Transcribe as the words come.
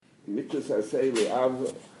mitzvah say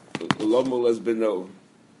le'av lomol as beno.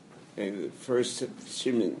 And the first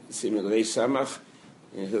siman rei samach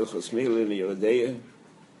in Hilchos Mila in Yehudeya.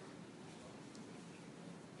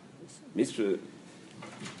 Mitzvah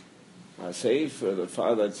I say for the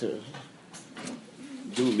father to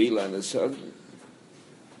do Mila on the son.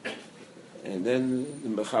 And then the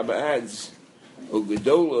Mechaber adds, O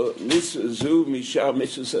Gedola mitzvah zu mishar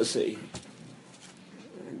mitzvah saseh.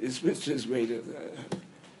 This mitzvah is greater.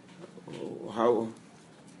 How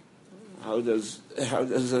does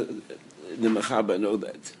the Mechaber know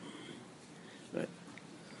that? Right.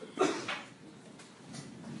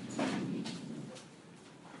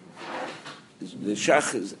 The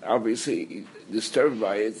Shach is obviously disturbed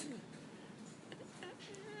by it,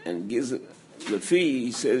 and gives the fee.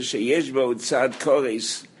 He says sheyesh bo tzad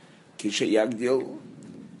kores kishayagdil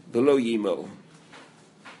below yimo.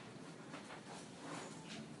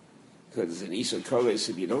 Because an isa kores,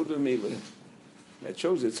 if you don't do milah, that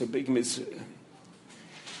shows it's a big mitzvah.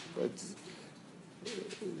 But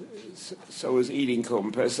so is eating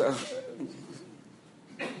Korban Pesach.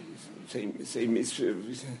 Same mitzvah.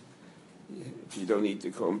 If you don't eat the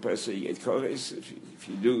Korban Pesach, you get kores. If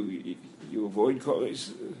you do, you avoid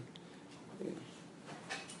kores.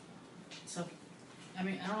 So, I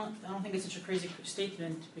mean, I don't think it's such a crazy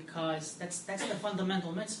statement, because that's the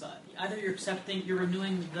fundamental mitzvah. Either you're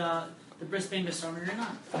renewing the bris bein b'sarim, or you're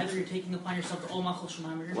not. Either you're taking upon yourself the ol machal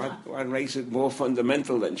shemaim, or you're not. What makes it more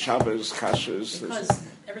fundamental than Shabbos, kashrus? Because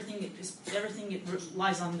everything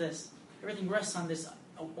lies on this. Everything rests on this.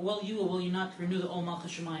 Will you or will you not renew the ol machal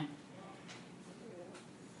shemaim?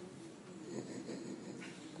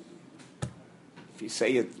 If you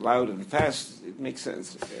say it loud and fast, it makes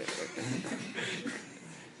sense.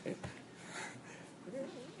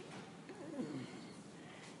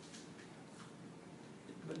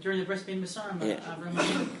 But during the bris bein b'sarim,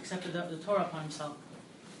 Avraham accepted the Torah upon himself.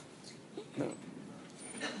 No.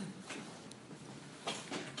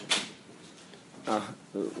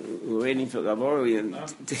 We're waiting for Rav Orly and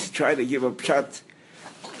to try to give a pshat.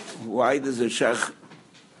 Why does the Shach?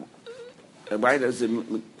 Why does the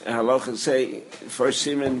halacha say first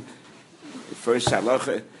siman, first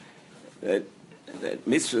halacha that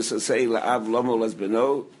mitzvah say la'av lomol as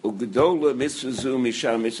beno ugedola mitzvah zu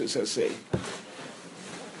mishar mitzvah say?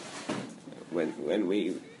 When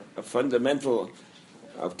we a fundamental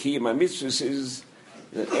of kiyum mitzvahs is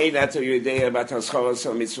ein ato yodea bat hascharas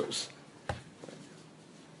mitzvahs.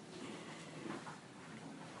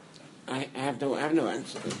 I have no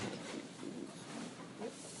answer.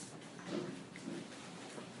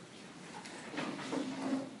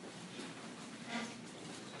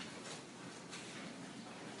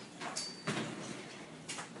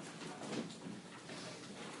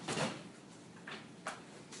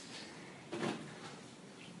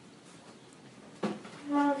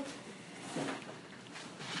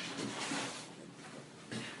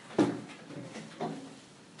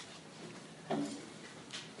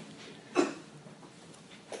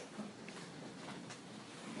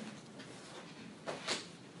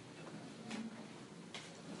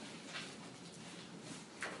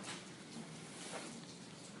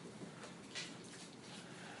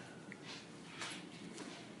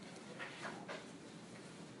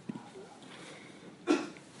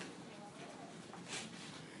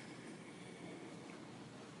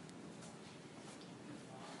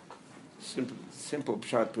 Simple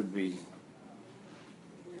pshat would be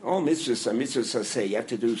all mitzvahs are mitzvahs say you have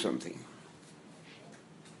to do something.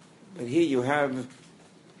 But here you have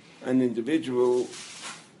an individual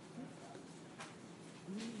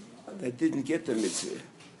that didn't get the mitzvah.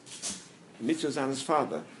 The mitzvah is on his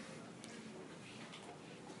father.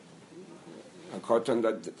 A cotton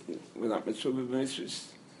that without mitzvah with mitzvahs.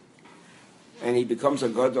 And he becomes a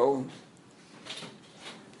gadol.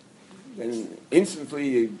 Then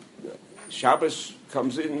instantly Shabbos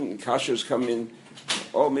comes in, kashrus come in,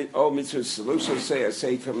 all mitzvahs, lusos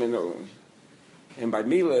say come in, and by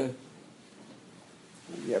Mila,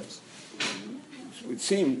 you have, it would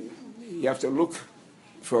seem, you have to look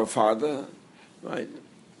for a father, right?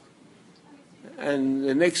 And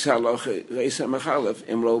the next halacha, Reisa Mechalef,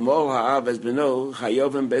 Imlo Mol Ha'av Es Beno,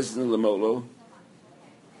 Chayovim Bezdin Lemolo,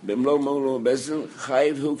 Bimlo Molo Bezdin,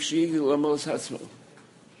 Chayiv Hukshi Lemos Hatzmo.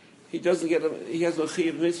 He has no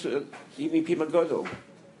chiyuv mitzvah, even people gadol.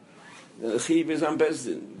 The chiyuv is on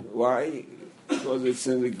Bezdin. Why? Because it's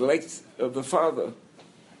a neglect of the father.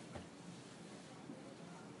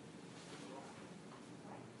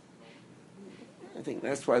 I think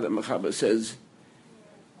that's why the Mechaber says,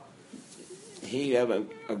 here you have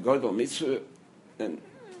a gadol mitzvah, and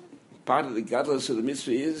part of the gadolus of the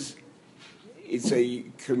mitzvah it's a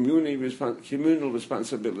communal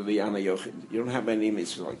responsibility on a yochid. You don't have any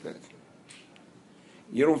mitzvah like that.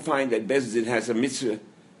 You don't find that Bezdin has a mitzvah,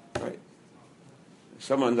 right?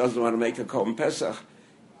 Someone doesn't want to make a Korban Pesach,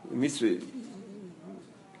 mitzvah,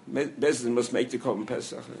 Bezdin must make the Korban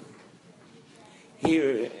Pesach.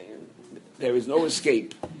 Here, there is no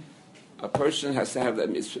escape. A person has to have that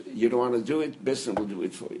mitzvah. You don't want to do it, Bezdin will do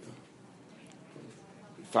it for you.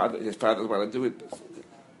 His father want to do it.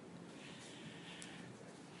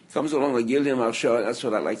 Comes along the Gilyon Maharsha. That's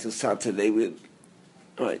what I'd like to start today with.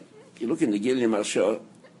 All right. You look in the Gilyon Maharsha,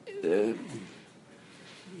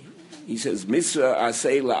 he says, Mitzvah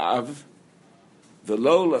aseh la'av,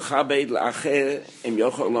 v'lo lechabed la'acher em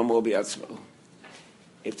yochol lamo bi'atzmo.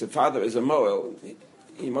 If the father is a moel,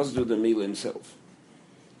 he must do the meal himself.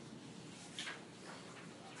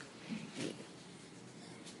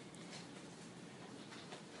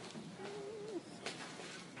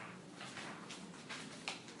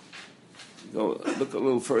 Go look a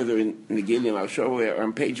little further in the Gilyon. I'll show you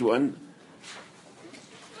on page 1.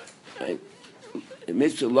 Right.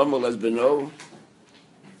 Mitzvah lomol as beno,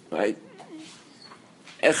 right?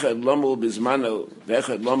 Echad lomol bizmano,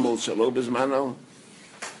 vechad lomol shelo bizmano,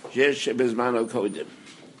 jesh bizmano kodim.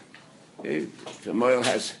 The moel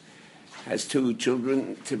has 2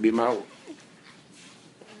 children to be mal.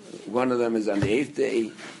 One of them is on the 8th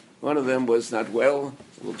day. One of them was not well.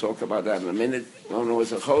 We'll talk about that in a minute. One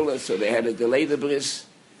was a chola, so they had to delay the bris.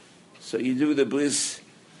 So you do the bris,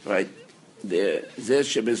 right? The zeh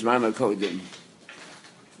shebizmano kodim.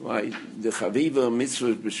 Right? The chaviva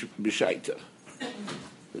mitzvah b'shaita.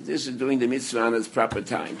 But this is doing the mitzvah on its proper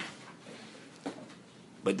time.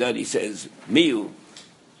 But then he says, miu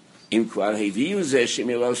im kvar heviu zeh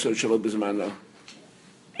shemiloso shelo bizmano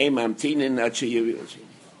em amtinin ad sheyivil.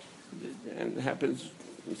 And it happens.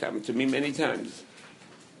 It's happened to me many times.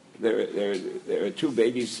 There are 2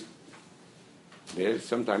 babies. There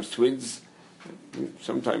sometimes twins,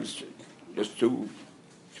 sometimes just two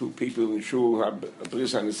people in shul have a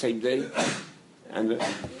bris on the same day, and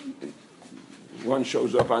one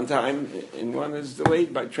shows up on time and one is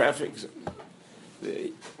delayed by traffic.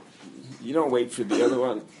 You don't wait for the other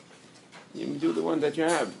one. You do the one that you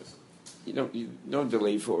have. You don't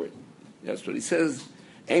delay for it. That's what he says.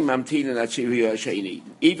 Even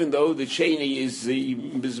though the sheni is the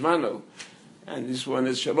bizmano, and this one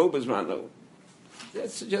is shelo bizmano,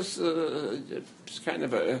 that's just kind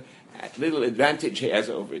of a little advantage he has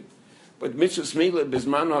over it. But mitzvah smila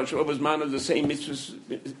bizmano, shelo bizmano, the same mitzvah,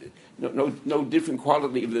 no different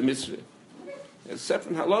quality of the mitzvah. There's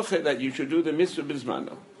separate halacha that you should do the mitzvah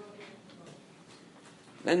bizmano.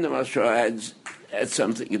 Then the Maharsha adds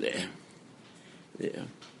something there. Yeah.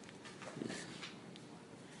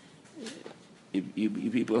 You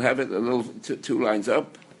people have it a little 2 lines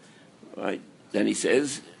up, right? Then he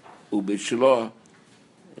says, "Ubishlo,"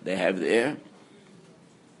 they have there,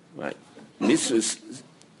 right? Mitzvah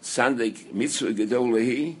sandik mitzvah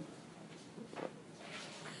gedolehi,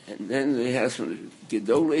 and then they have some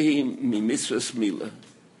gedolehi mi mitzvah smila.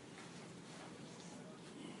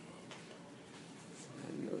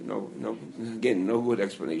 No, again, no good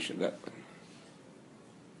explanation of that one.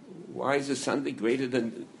 Why is the sandik greater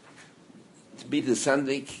than? To be the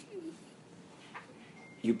sandik,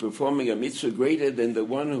 you're performing a mitzvah greater than the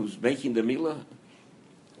one who's making the milah.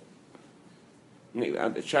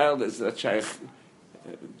 The child is not shaykh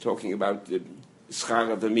talking about the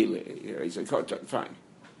schar of the milah. He's a kotan, fine.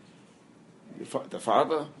 The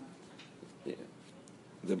father,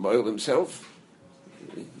 the moel himself,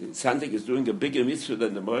 the sandik is doing a bigger mitzvah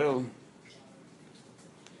than the moel.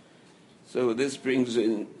 So this brings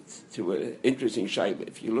in to an interesting shaila.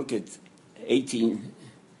 If you look at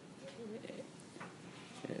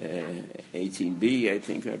 18b, I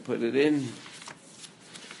think I put it in.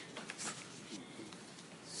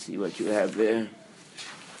 See what you have there.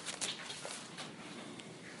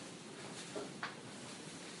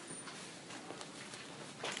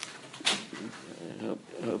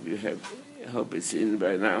 I hope it's in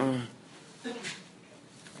by now.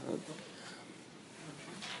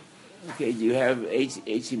 Okay, you have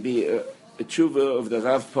 18b, a tshuva of the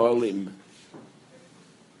Rav Paulim.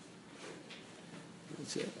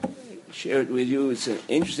 Share it with you. It's an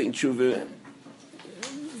interesting tshuva.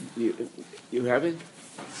 You have it?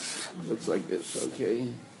 Looks like this, okay.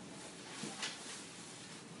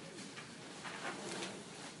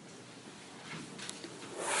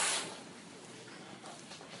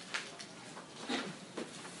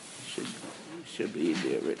 Should be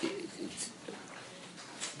there already.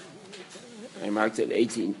 I marked it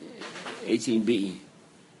 18b.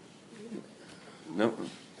 No?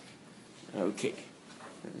 Okay.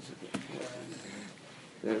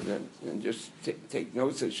 And just take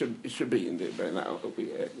notes. It should be in there by now.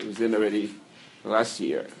 It was in already last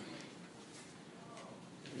year.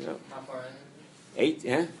 Yeah. How far is it? 8,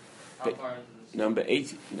 yeah? How far is this? Number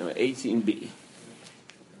 18B.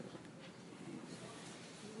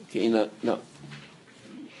 Okay, no.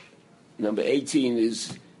 Number 18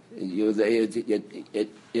 is you're there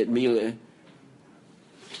at Mila.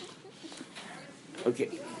 Okay.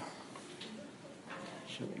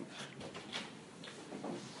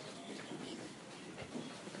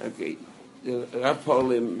 Okay. The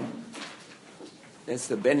Rapolim, that's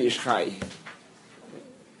the Ben Ish Chai.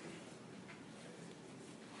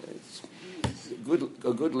 It's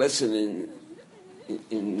a good lesson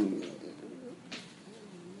in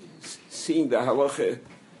seeing the halacha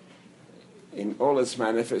in all its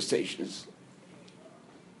manifestations.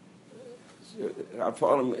 So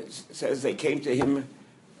Rapolim says they came to him,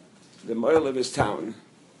 the moil of his town.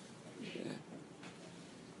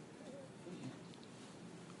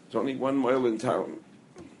 There's only one moil in town.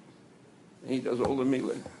 And he does all the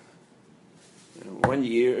milah. One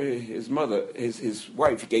year, his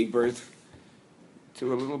wife gave birth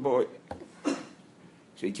to a little boy. So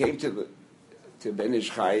he came to Ben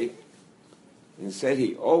Ish Chai and said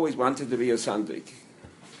he always wanted to be a sandik.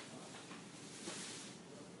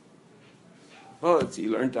 But he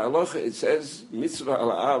learned halacha. It says mitzvah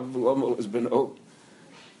al-av lo is beno.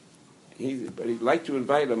 But he'd like to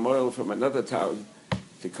invite a moil from another town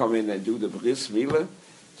to come in and do the bris milah,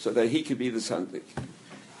 so that he could be the sandik.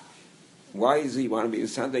 Why does he want to be a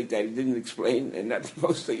sandik? That he didn't explain, and that's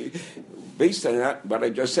mostly based on that. What I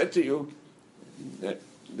just said to you, that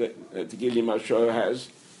the Gili Mashor has,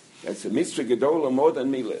 that's a mitzvah gedola more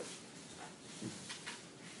than milah.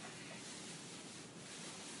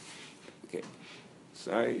 Okay,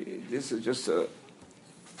 so this is just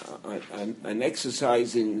an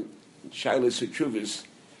exercise in Shilas Utruvis,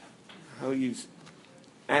 how you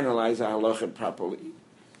analyze our halacha properly.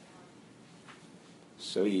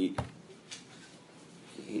 So he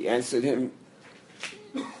answered him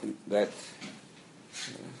that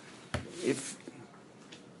if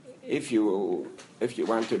you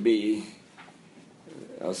want to be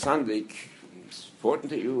a sandik, it's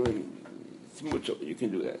important to you, and it's mutual. You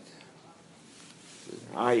can do that.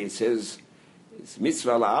 It says it's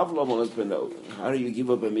mitzvah la'av lo molas beno. How do you give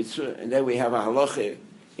up a mitzvah? And then we have a halacha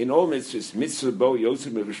in all mitzvahs. Mitzvah bo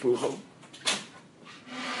yotzim b'shlucho.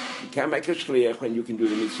 You can't make a shliach when you can do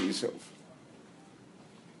the mitzvah yourself.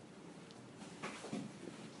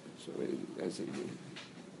 So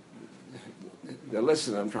the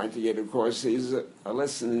lesson I'm trying to get, of course, is a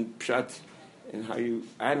lesson in pshat in how you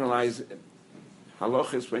analyze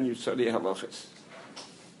halachas when you study halachas.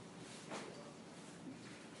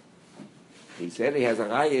 He said he has a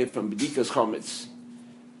raya from B'dikas Chometz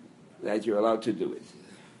that you're allowed to do it.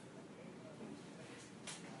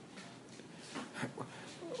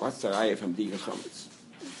 What's the raya from B'dikas Chometz?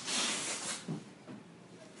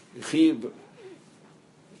 The chiyuv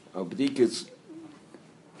of B'dikas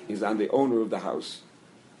is on the owner of the house.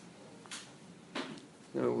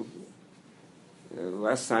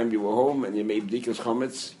 Last time you were home and you made B'dikas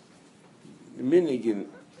Chometz, the minhag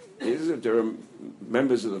is that there are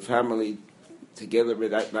members of the family together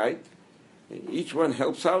with that night. Each one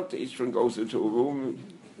helps out. Each one goes into a room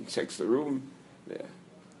and checks the room. There.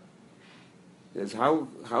 There's how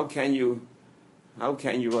can you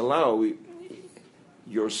allow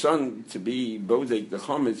your son to be bodek the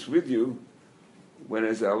chometz with you when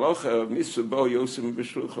it's a halacha of mitzvah bo yosim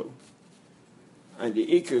b'shlucho, and the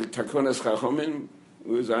ikar takonas chachomim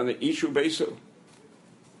was on the ishu beso.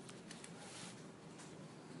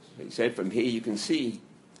 He said from here you can see.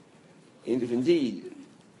 And if indeed,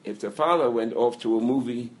 if the father went off to a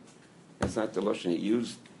movie, that's not the lashon he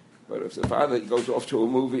used, but if the father goes off to a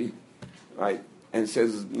movie, right, and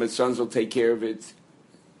says my sons will take care of it,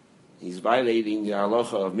 he's violating the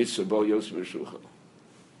halacha of mitzvah bo yosef v'shlucho.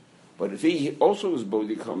 But if he also is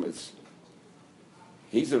bodek chometz,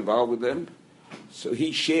 he's involved with them, so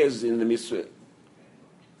he shares in the mitzvah,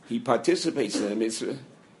 he participates in the mitzvah,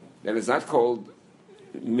 then it's not called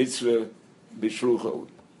mitzvah b'shlucho.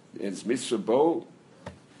 It's mitzvah bo.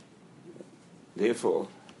 Therefore,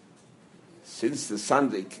 since the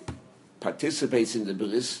sandik participates in the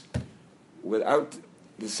bris, without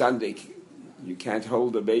the sandik, you can't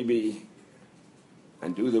hold the baby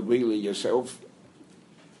and do the wheelie yourself.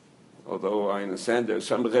 Although I understand there are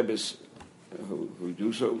some rebbes who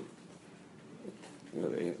do so.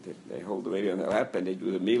 They hold the baby on their lap and they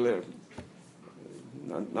do the milah.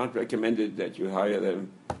 Not recommended that you hire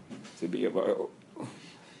them to be a bar.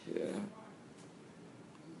 Yeah.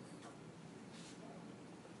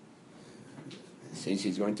 since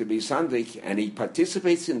he's going to be Sandik, and he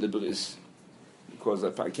participates in the bris, because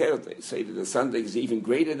of Fakir, they say that the Sandik is even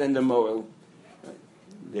greater than the Moel.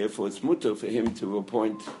 Therefore, it's mutter for him to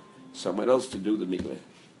appoint someone else to do the Milah.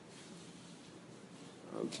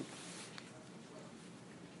 Okay.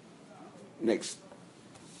 Next.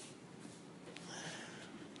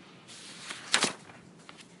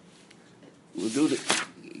 We'll do the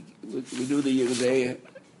Yeridei,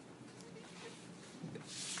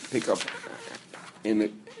 pick up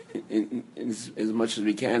in as much as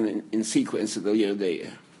we can in sequence of the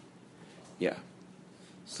Yeridei. Yeah.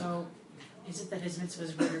 So, is it that his mitzvah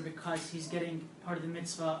is greater because he's getting part of the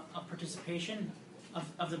mitzvah of participation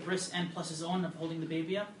of the bris and plus his own of holding the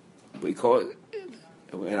baby up? We call it,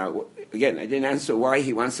 again, I didn't answer why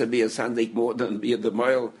he wants to be a Sandik more than be the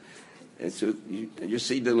Moel. And so you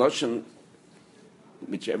see the Lashon,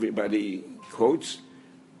 which everybody quotes,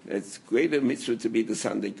 it's greater mitzvah to be the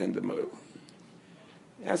Sandik than the Moel.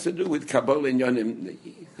 It has to do with Kabbalah and Yonim,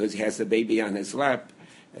 because he has the baby on his lap,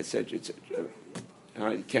 etc., etc.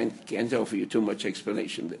 I can't offer you too much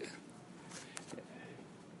explanation there.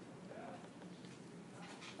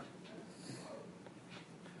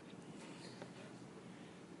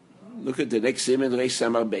 Look at the next Siman Reish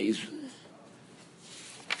Samar Beis.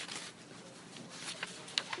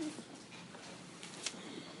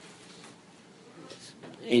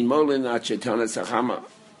 In Molin Achetana Tzachama,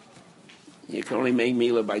 you can only make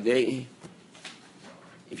Milah by day.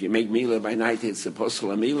 If you make Milah by night, it's a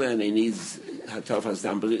posel Milah, and he needs Hatofas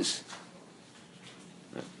Dambris.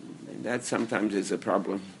 And that sometimes is a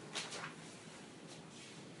problem.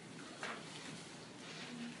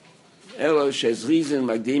 Elo shezrizin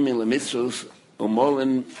magdimin lemitzvos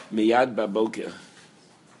umolin miyad baboker.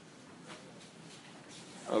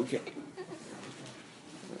 Okay.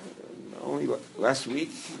 Only last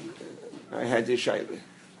week I had this shaila.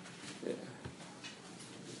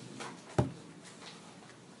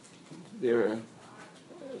 There are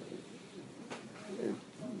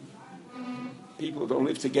people don't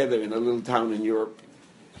live together in a little town in Europe.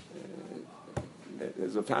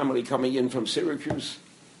 There's a family coming in from Syracuse,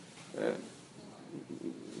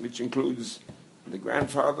 which includes the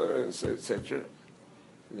grandfather, etc.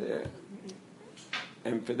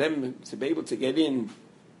 And for them to be able to get in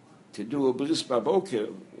to do a bris baboker,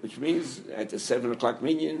 which means at the 7 o'clock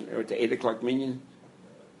minyan or at the 8 o'clock minyan,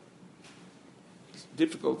 it's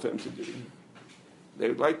difficult for them to do. They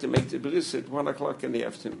would like to make the bris at 1 o'clock in the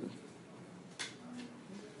afternoon.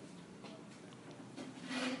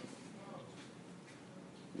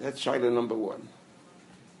 That's shaila number one.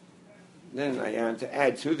 Then I had to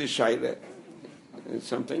add to the shaila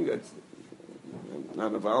something that I'm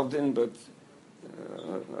not involved in, but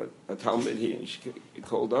a Talmud he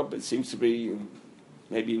called up. It seems to be,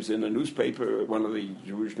 maybe he was in a newspaper, one of the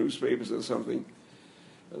Jewish newspapers or something.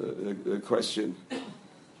 The question,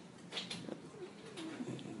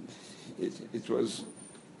 it was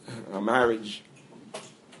a marriage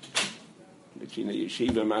between a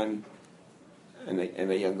yeshiva man and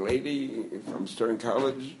a young lady from Stern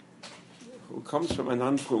College who comes from a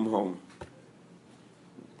non-frum home.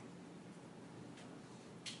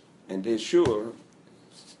 And they're sure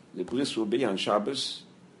the bris will be on Shabbos.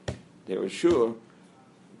 They were sure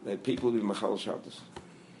that people will be Machal Shabbos.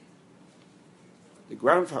 The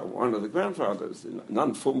grandfather, one of the grandfathers, the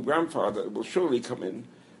non-frum grandfather, will surely come in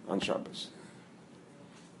on Shabbos.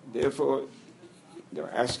 Therefore,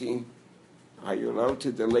 they're asking, are you allowed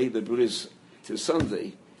to delay the bris to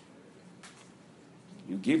Sunday?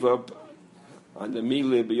 You give up on the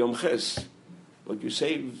Milah B'Yom Ches, but you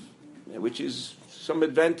save, which is some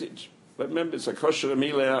advantage. But remember, it's a kosher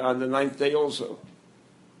Milah on the 9th day also.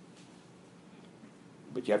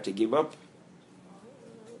 But you have to give up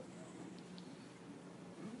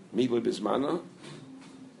Milah B'Zmana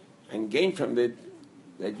and gain from it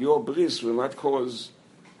that your bris will not cause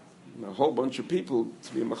a whole bunch of people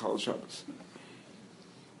to be Machal Shabbos.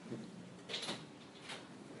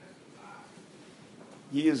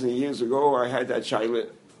 Years and years ago, I had that shaila,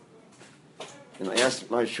 and I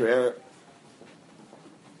asked my shrer,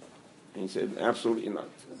 and he said, absolutely not.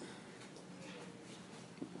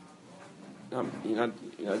 You're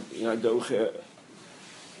not doche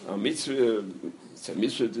a mitzvah. It's a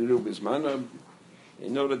mitzvah to do bismana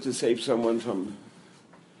in order to save someone from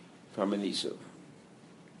an issur.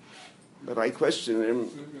 But I question him.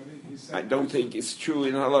 I don't think it's true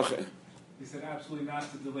in halacha. He said absolutely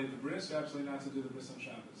not to delay the bris, absolutely not to do the bris on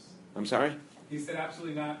Shabbos. I'm sorry? He said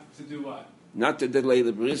absolutely not to do what? Not to delay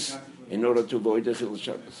the bris in order to avoid the Chil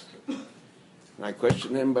Shabbos. And I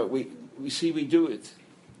question him, but we see we do it.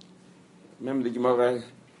 Remember the Gemara,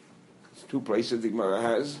 two places the Gemara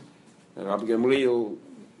has, And Rabbi Gamliel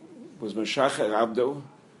was Meshacher Abdo.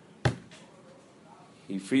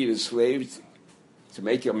 He freed his slaves to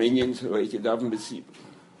make a minion so he could daven b'tzibur.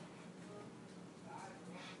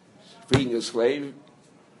 Freeing a slave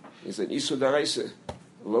is an Isur D'Oraisa,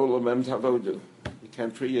 lo lomem tavodu. You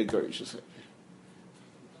can't free a Gorish slave.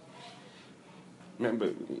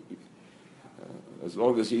 Remember, as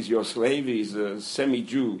long as he's your slave, he's a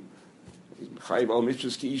semi-Jew. He's Chayiv al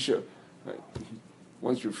mitzvahs ki isha.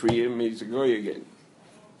 Once you free him, he's a goy again.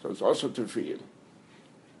 So it's also to free him.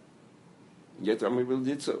 Yet Amrivel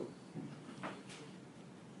did so.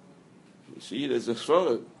 You see, there's a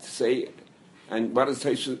svara to say, and what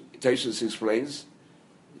Taishus explains,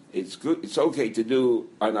 it's good. It's okay to do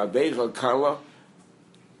an aveira kala,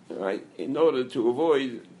 right, in order to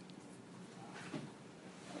avoid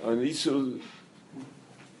an isur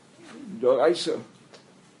d'oraisa.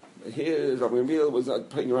 Here, Amrivel was not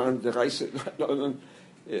playing around with the raisa.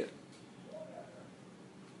 Yeah.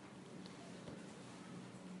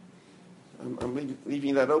 I'm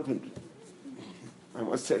leaving that open. I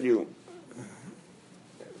must tell you,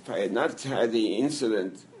 if I had not had the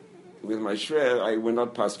incident with my shrer, I would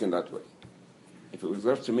not paskin that way. If it was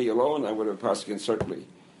left to me alone, I would have paskin certainly.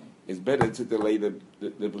 It's better to delay the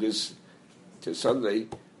bris to Sunday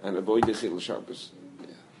and avoid the Chil Shabbos. Yeah.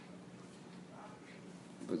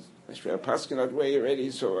 But my shrer paskin that way already,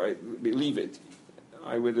 so I believe it.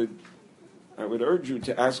 I would urge you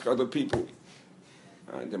to ask other people.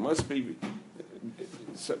 There must be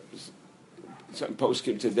some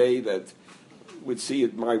poskim today that would see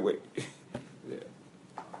it my way. Yeah.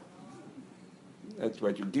 That's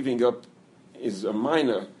what you're giving up is a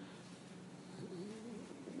minor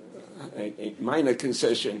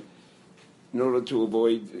concession in order to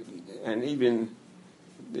avoid, and even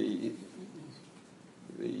the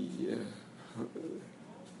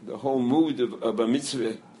whole mood of a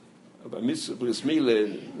mitzvah. Bris Milah,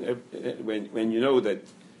 when you know that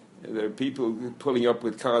there are people pulling up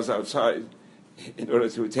with cars outside in order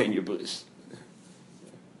to attain your bris.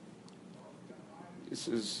 This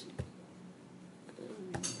is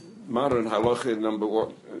modern halacha number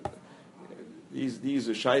one. These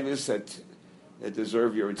are shaylas that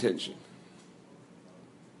deserve your attention.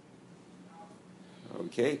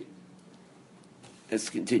 Okay, let's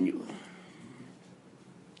continue.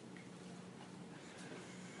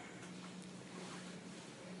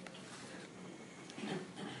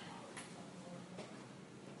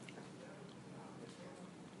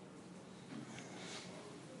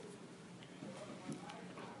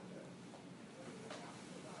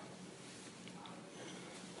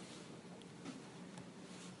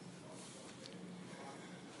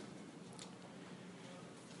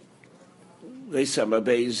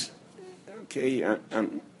 Okay,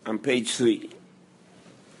 on page 3.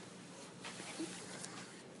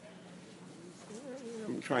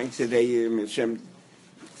 I'm trying today, Hashem,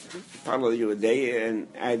 follow you a day and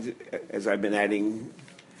add, as I've been adding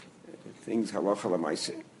things, halacha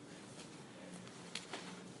l'maaseh.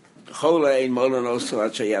 Chola ein molon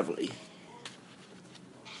salat sheyavri.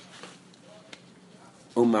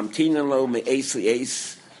 Umamtinan lo me'es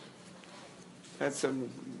li'es. That's a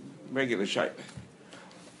regular shaila.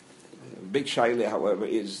 Big shaila, however,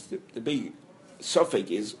 is the big suffix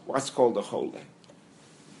is what's called a chola.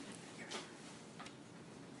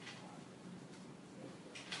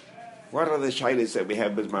 What are the shailas that we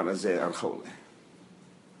have with manazeh and chola?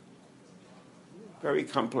 Very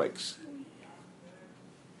complex.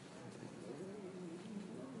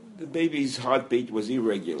 The baby's heartbeat was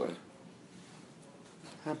irregular.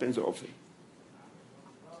 Happens often.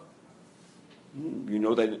 You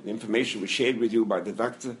know that information was shared with you by the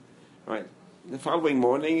doctor, right? The following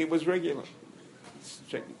morning, it was regular.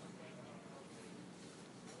 Check.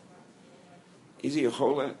 Is he a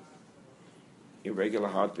chola? Irregular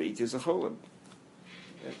heartbeat is a chola.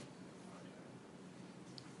 Yeah.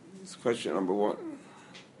 That's question number one.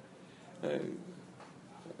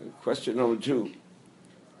 Question number 2.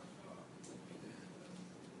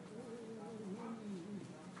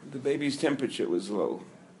 The baby's temperature was low.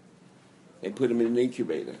 They put him in an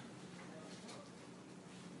incubator.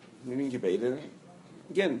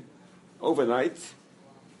 Again, overnight,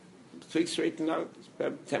 things straightened out.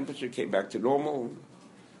 Temperature came back to normal.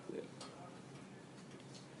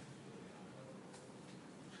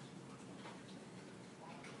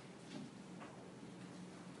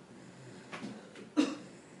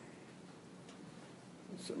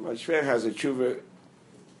 So my shver has a tshuva.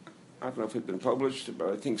 I don't know if it's been published, but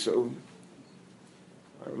I think so.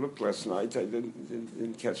 I looked last night. I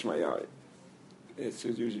didn't catch my eye. It's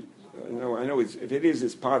usually, I know. If it is,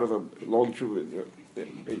 it's part of a long tshuva.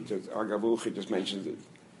 Agavuchi just mentions it.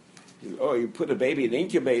 Oh, you put a baby in the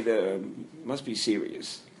incubator, must be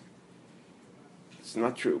serious. It's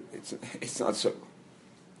not true. It's not so.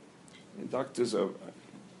 The doctors are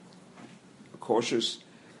cautious,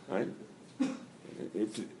 right?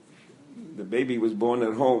 If the baby was born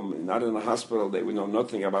at home, not in a hospital, they would know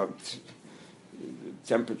nothing about the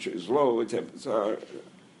temperature is low,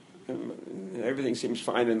 everything seems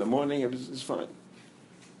fine in the morning, it's fine.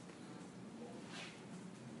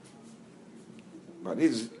 But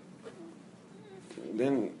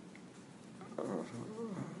then a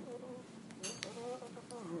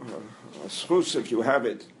schus, if you have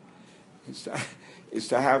it, is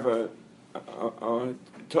to have a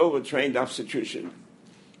Torah-trained obstetrician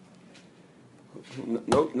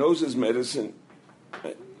who knows his medicine,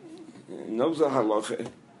 knows the halacha,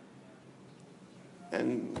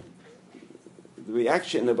 and the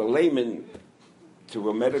reaction of a layman to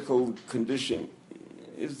a medical condition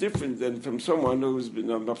is different than from someone who's been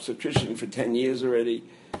an obstetrician for 10 years already,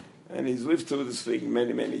 and he's lived through this thing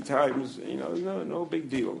many, many times. No big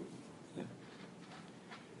deal. Yeah.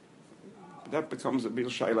 That becomes a bil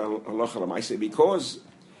shayla halacha l'maaseh, because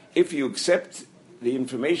if you accept the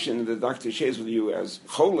information the doctor shares with you as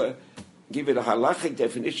chola, give it a halachic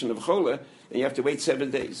definition of chola, then you have to wait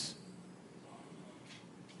 7 days.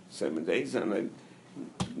 7 days, and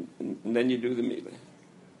then you do the milah.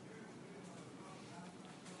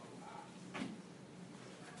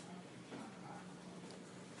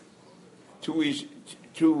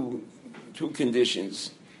 Two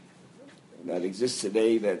conditions that exist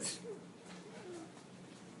today that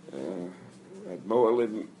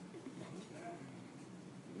Moalim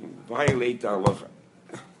violate the halacha.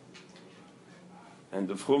 And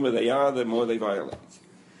the further they are, the more they violate.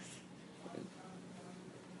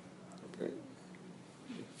 Okay.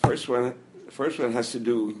 First one has to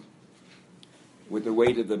do with the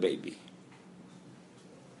weight of the baby.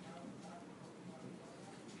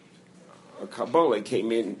 A Kabbalah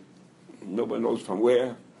came in, no one knows from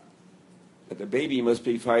where, that the baby must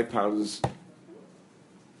be 5 pounds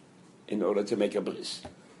in order to make a bris.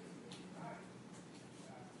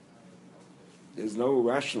 There's no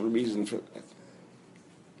rational reason for that.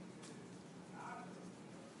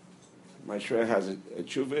 My Shreya has a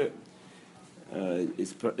tshuva.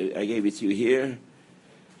 I gave it to you here.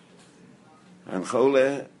 On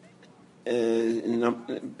Chola,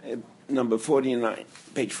 number 49,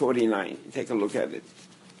 page 49. Take a look at it.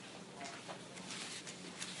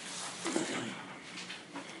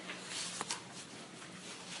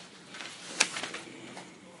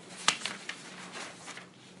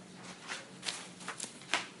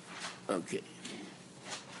 Okay.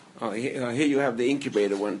 Oh, here you have the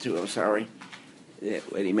incubator one too. I'm sorry. Yeah,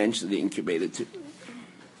 when he mentioned the incubator too.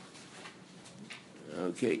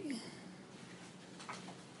 Okay.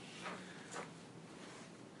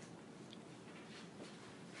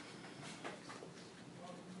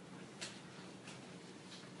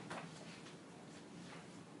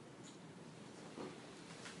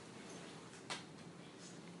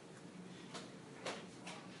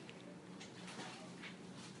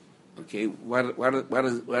 Okay,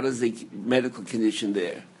 what is the medical condition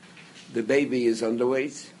there? The baby is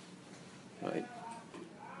underweight, right?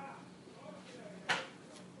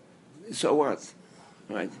 So what,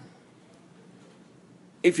 right?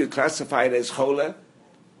 If you classify it as chola,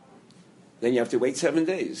 then you have to wait 7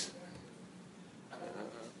 days.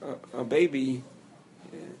 A baby,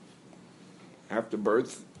 after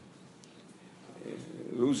birth,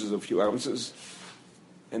 loses a few ounces,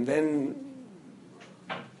 and then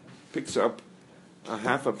picks up a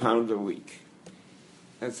half a pound a week.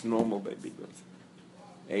 That's normal baby growth.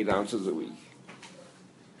 8 ounces a week.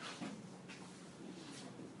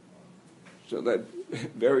 So that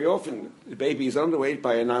very often the baby is underweight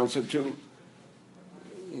by an ounce or two.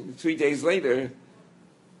 3 days later,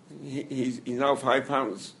 he's now 5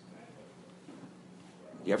 pounds.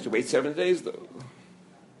 You have to wait 7 days though.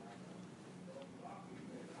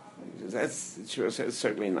 That's, it sure says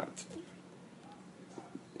certainly not.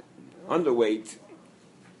 Underweight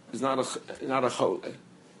is not a chola.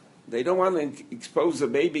 They don't want to expose the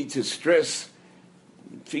baby to stress,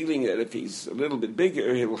 feeling that if he's a little bit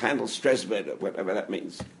bigger, he'll handle stress better, whatever that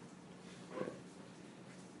means.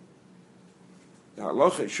 The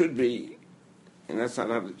halacha should be, and that's not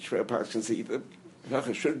how the Shreya Parks either, the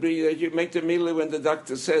halacha should be that you make the milah when the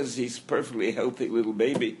doctor says he's a perfectly healthy little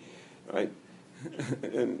baby, right?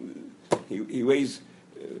 And he weighs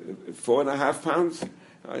 4.5 pounds,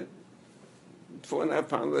 right? 4.5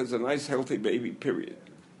 pounds is a nice healthy baby, period.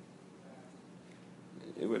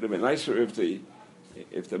 It would have been nicer if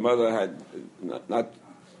the mother had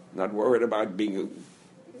not worried about being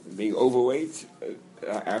being overweight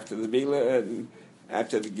after the Mila and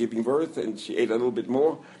after the giving birth, and she ate a little bit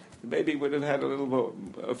more, the baby would have had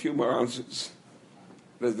a few more ounces.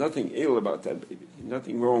 There's nothing ill about that baby,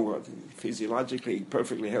 nothing wrong with it. Physiologically,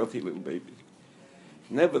 perfectly healthy little baby.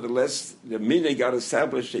 Nevertheless, the minute got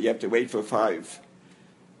established that you have to wait for 5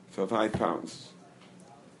 pounds.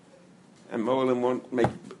 And Moelim won't make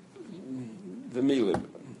the Mila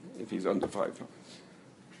if he's under 5 pounds.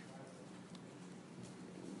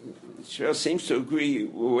 Sure seems to agree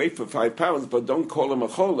we'll wait for 5 pounds, but don't call him a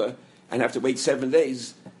chola and have to wait 7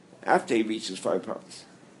 days after he reaches 5 pounds.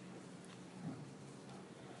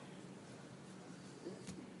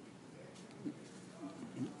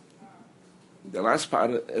 The last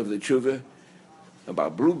part of the tshuva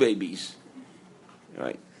about blue babies,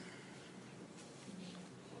 right?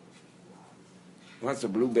 What's a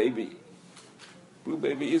blue baby? Blue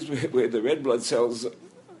baby is where the red blood cells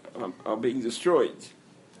are being destroyed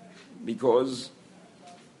because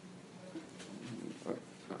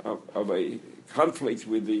of a conflict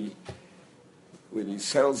with the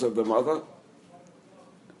cells of the mother.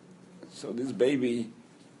 So this baby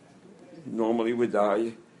normally would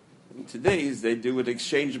die. And today they do it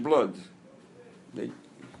exchange blood.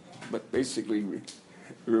 But basically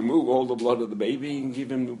remove all the blood of the baby and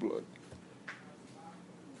give him new blood.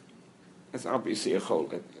 That's obviously a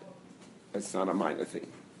chol. That's not a minor thing.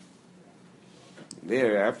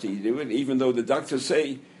 There, after you do it, even though the doctors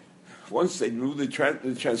say once they do the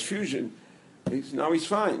transfusion, now he's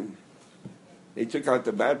fine. They took out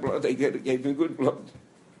the bad blood, they gave him good blood.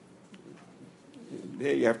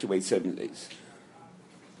 There you have to wait 7 days.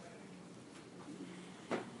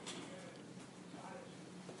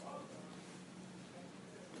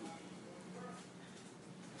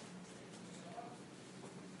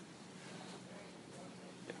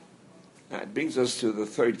 That brings us to the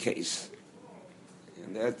third case,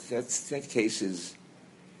 and that case is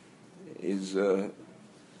a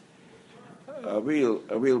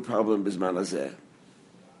real problem. Bisman hazeh.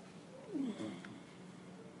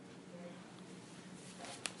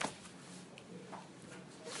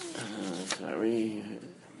 Sorry.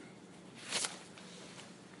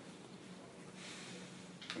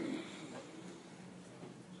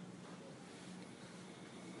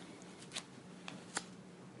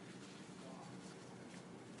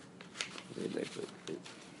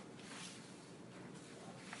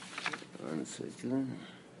 One second.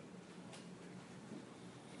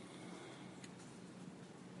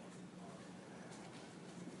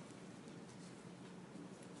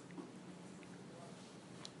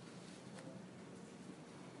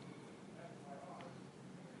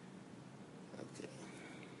 Okay.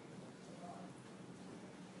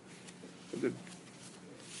 Good.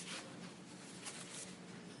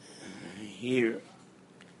 Here.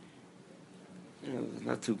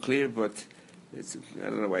 Not too clear, but it's, I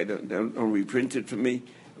don't know why don't reprint it for me.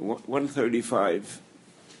 135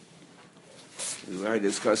 is where I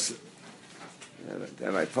discuss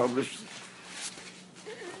that I published.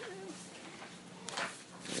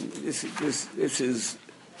 And this is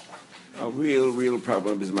a real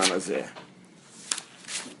problem. Bisman hazeh.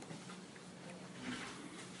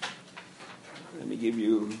 Let me give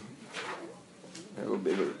you a little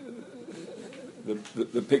bit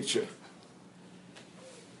of the picture.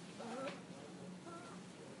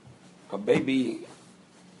 A baby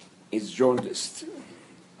is jaundiced.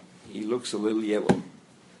 He looks a little yellow.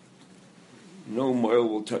 No moil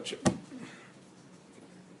will touch him.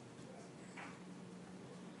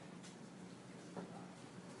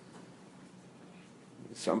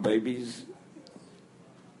 Some babies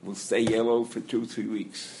will stay yellow for 2-3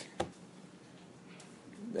 weeks.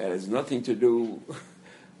 That has nothing to do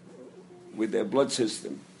with their blood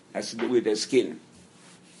system. It has to do with their skin.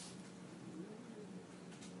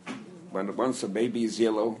 When once a baby is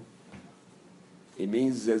yellow, it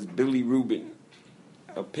means there's bilirubin,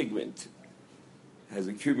 a pigment, has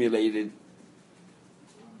accumulated.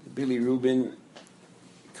 The bilirubin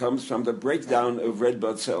comes from the breakdown of red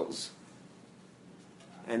blood cells.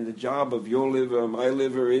 And the job of your liver, my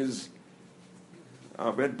liver, is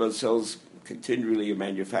our red blood cells continually are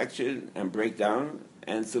manufactured and break down,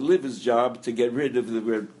 and it's the liver's job to get rid of the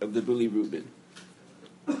bilirubin.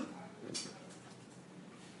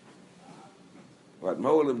 What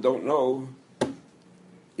Moelim don't know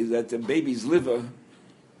is that the baby's liver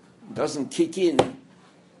doesn't kick in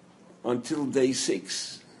until day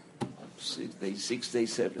 6, day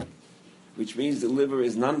 7, which means the liver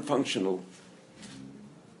is non-functional.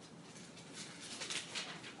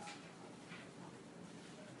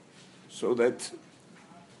 So that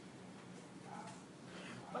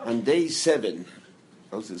on day 7,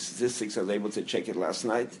 those are the statistics. I was able to check it last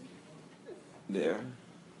night. There.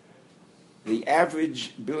 The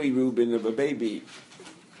average bilirubin of a baby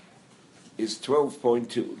is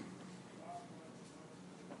 12.2.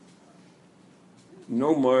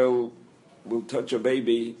 No moil will touch a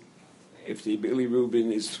baby if the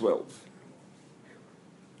bilirubin is 12.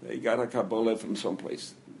 They got a Kabbalah from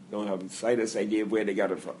someplace. Don't have the slightest idea of where they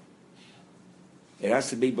got it from. It has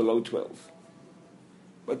to be below 12.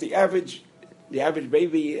 But the average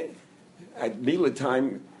baby at meal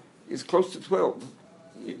time is close to 12.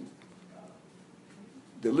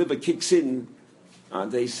 The liver kicks in on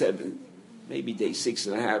day 7, maybe day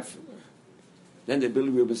 6.5. Then the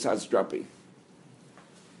bilirubin starts dropping.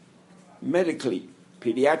 Medically,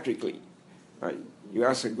 pediatrically, right? You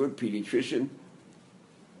ask a good pediatrician,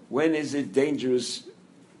 when is it dangerous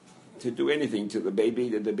to do anything to the baby,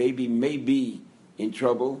 that the baby may be in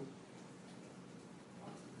trouble?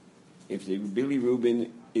 If the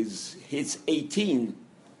bilirubin hits 18,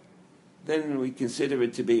 then we consider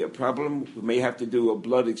it to be a problem. We may have to do a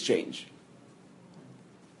blood exchange.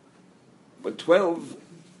 But 12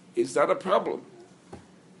 is not a problem.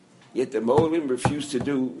 Yet the Moalim refused to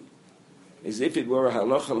do, as if it were a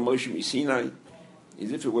halacha l'Moshe Sinai,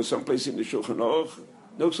 as if it was someplace in the Shulchan Aruch,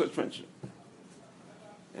 no such mention.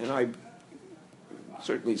 And I,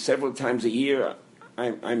 certainly several times a year,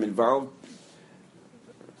 I'm involved.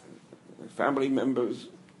 Family members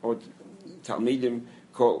or Talmidim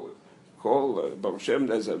call Baruch Shem,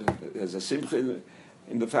 there's a simcha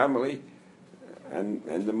in the family, and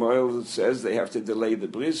the Moel says they have to delay the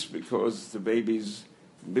bris because the baby's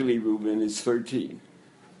bilirubin is 13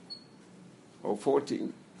 or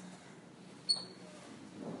 14.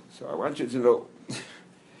 So I want you to know,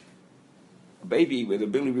 a baby with a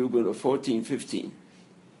bilirubin of 14, 15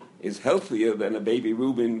 is healthier than a baby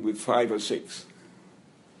Reuben with 5 or 6.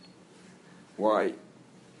 Why?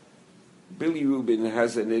 Bilirubin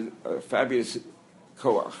has in it a fabulous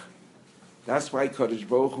koach. That's why Kadosh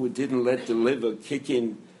Baruch Hu didn't let the liver kick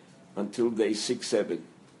in until day 6, 7.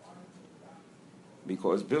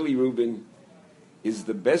 Because bilirubin is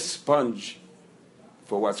the best sponge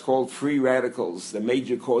for what's called free radicals, the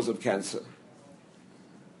major cause of cancer.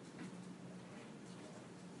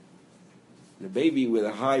 The baby with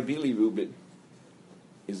a high bilirubin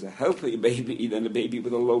is a healthier baby than a baby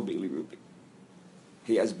with a low bilirubin.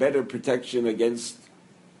 He has better protection against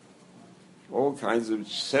all kinds of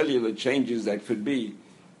cellular changes that could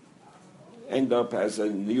end up as a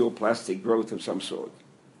neoplastic growth of some sort.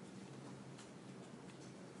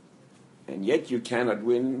 And yet you cannot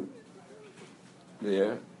win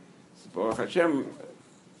there. Baruch Hashem,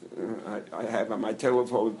 I have on my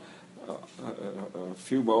telephone a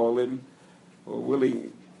few Moalim who are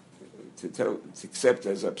willing to accept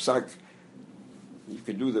as a psak, you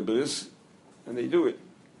can do the bris, and they do it.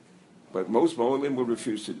 But most Moalim will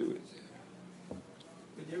refuse to do it.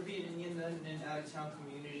 Would there be an Indian then in an out-of-town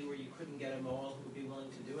community where you couldn't get a Moal who would be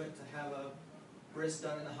willing to do it, to have a bris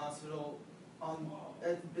done in the hospital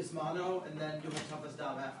at Bismano and then do a Tafas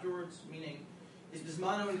Dav afterwards? Meaning, is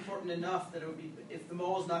Bismano important enough that it would be, if the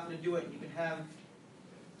Moal is not going to do it, you could have,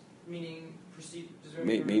 meaning, proceed...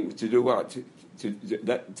 Mean to do what? To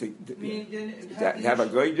have a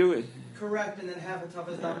guy do it? Correct, and then have a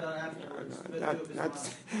Tafas Dav done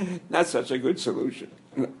afterwards. Not such a good solution.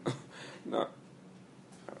 No.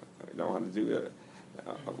 I don't want to do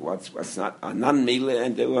what's not a non-mila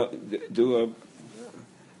and do a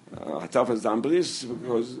Tafas Dav bris,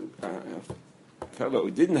 because a fellow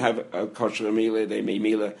who didn't have a kosher mila, they made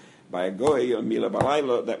mila by a goy or mila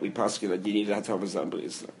balayla, that we paskin that you need a Tafas Dav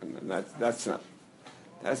bris.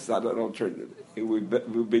 That's not an alternative. It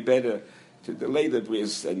would be better to delay the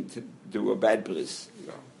bris than to do a bad bris.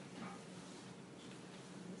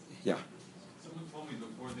 Yeah. Someone told me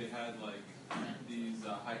before they had these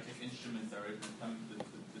high-tech instruments that were attempting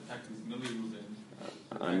to detect these bilirubin,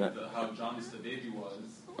 how jaundiced the baby was.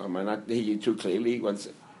 I might not hear you too clearly.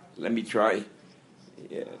 Let me try.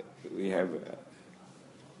 We have.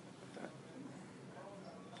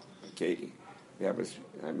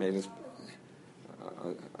 I made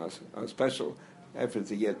a special effort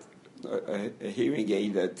to get a hearing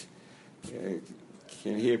aid that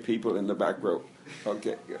can hear people in the back row.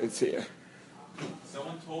 Okay, it's here.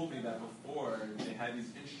 Someone told me that before they had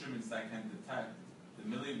these instruments that can detect the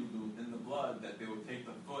bilirubin in the blood, that they would take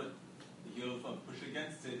the foot, the heel of the foot, push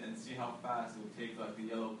against it, and see how fast it would take the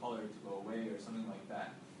yellow color to go away or something like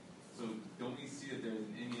that. So don't we see that there's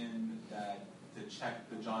an Indian that to check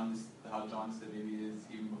how jaundiced the baby is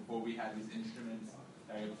even before we had these instruments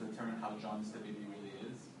that are able to determine how jaundiced the baby really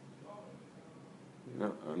is?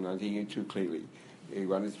 No, I'm not hearing you too clearly. You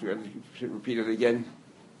want to repeat it again?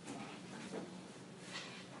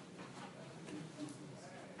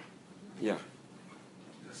 Yeah.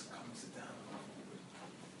 Just come sit down.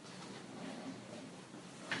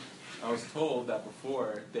 I was told that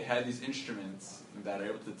before they had these instruments that are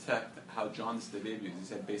able to detect how jaundiced the baby is. He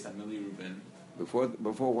said based on bilirubin.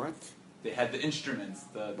 Before what? They had the instruments,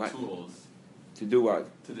 the What? tools, To do what?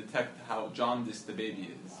 to detect how jaundiced the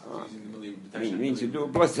baby is using the bilirubin detection. Means you do a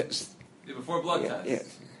blood test. Before a blood Yeah, test,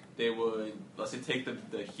 yes. they would, let's say, take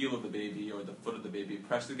the heel of the baby or the foot of the baby,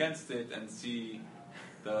 press against it, and see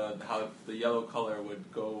how the yellow color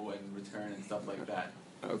would go and return and stuff like that.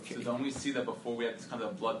 Okay. So don't we see that before we had this kind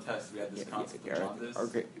of blood test, we had this concept of jaundice?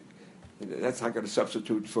 Okay. That's not going to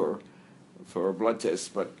substitute for a blood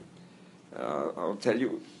test, but I'll tell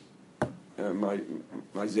you, my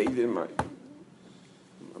Zaydin,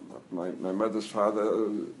 my mother's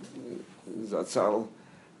father, Zatzal,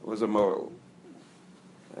 was a moral.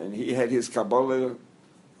 And he had his Kabbalah,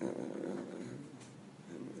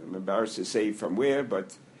 I'm embarrassed to say from where,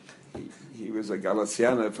 but he was a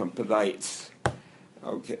Galiciana from Pedaites.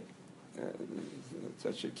 Okay.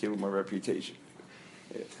 That should kill my reputation.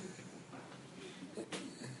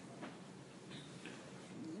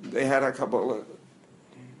 They had a Kabbalah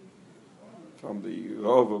from the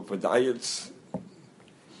Rov of Pedaites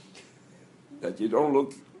that you don't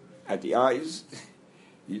look at the eyes,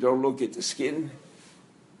 you don't look at the skin,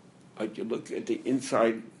 but you look at the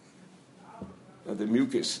inside of the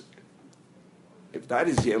mucus. If that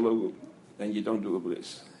is yellow, then you don't do a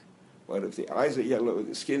bris. But if the eyes are yellow,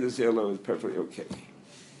 the skin is yellow, it's perfectly okay.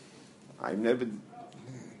 I've never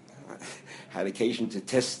had occasion to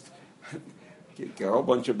test a whole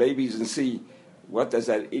bunch of babies and see what does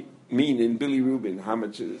that mean in bilirubin, how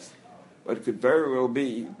much it is. But it could very well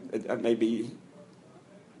be, that may be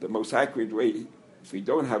the most accurate way if we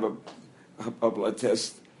don't have a blood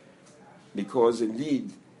test, because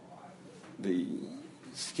indeed the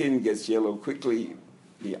skin gets yellow quickly,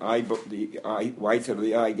 the eye white of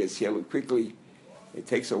the eye gets yellow quickly. It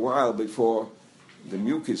takes a while before the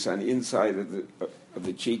mucus on the inside of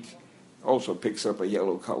the cheek also picks up a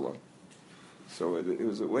yellow color. So it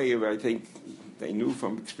was a way of, I think, they knew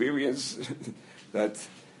from experience that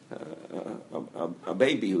a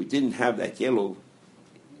baby who didn't have that yellow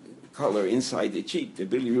color inside the cheek, the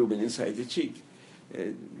bilirubin inside the cheek,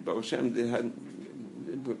 Baruch Hashem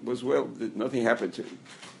was well, nothing happened to him.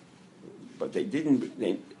 But they didn't,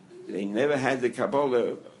 they never had the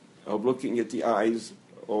Kabbalah of looking at the eyes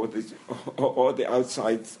or the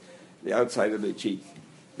outside of the cheek,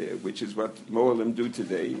 which is what more of them do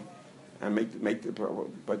today, and make the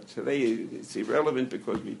problem. But today it's irrelevant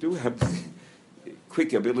because we do have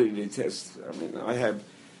quick ability to test. I mean, I have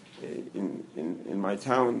in my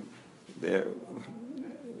town there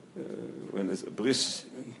when there's a bris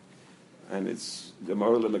and it's the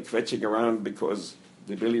moral are quetching around because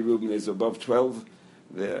the bilirubin is above 12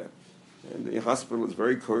 there, and the hospital is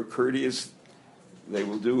very courteous. They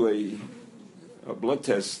will do a blood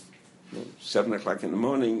test 7 o'clock in the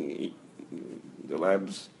morning. The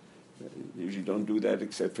labs usually don't do that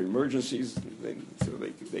except for emergencies, so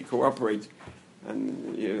they cooperate,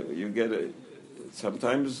 and you get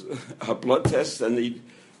sometimes a blood test, and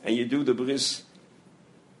you do the bris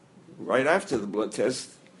right after the blood test,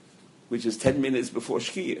 which is 10 minutes before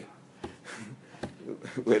Shkia,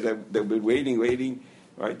 where they've been waiting,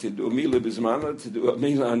 right, to do a Mila Bismana, to do a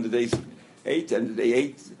Mila on the day 8, and the day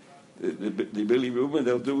 8, the bilirubin,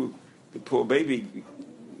 they'll do the poor baby,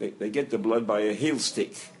 they get the blood by a heel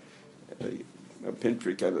stick, a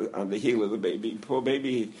pinprick on the heel of the baby. Poor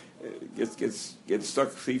baby gets stuck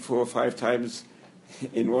 3, 4, 5 times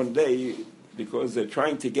in one day because they're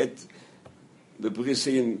trying to get the bris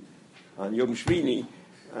in on Yom Shvini,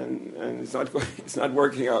 and it's not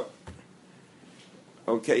working out.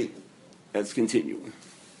 Okay, let's continue.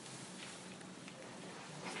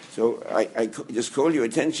 So I just call your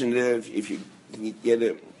attention there. If you get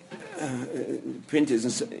a print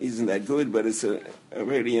isn't that good, but it's a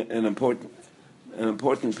really an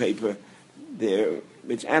important paper there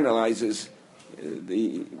which analyzes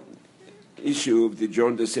the issue of the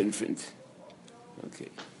jaundiced infant. Okay.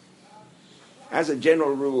 As a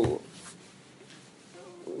general rule,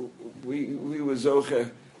 we were zoche,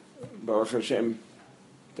 Baruch Hashem,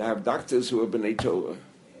 to have doctors who are B'nai Torah.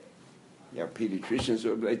 You have pediatricians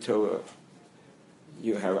who are B'nai Torah.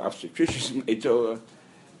 You have obstetricians B'nai Torah.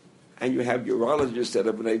 And you have urologists that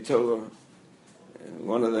are B'nai Torah. And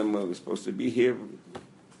one of them was supposed to be here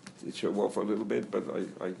to show off a little bit, but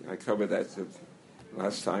I covered that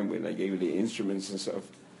last time when I gave you the instruments and stuff.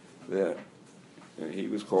 There, he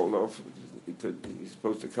was called off. He's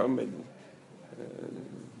supposed to come, and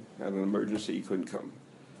had an emergency, he couldn't come.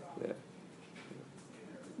 There.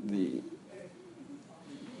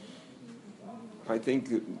 I think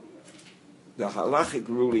the halachic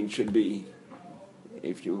ruling should be,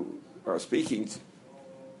 if you are speaking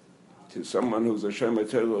to someone who's a Shomer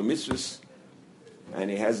Torah or Mitzvahs, and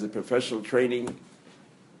he has the professional training,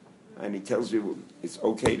 and he tells you it's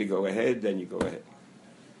okay to go ahead, then you go ahead.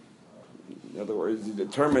 In other words, the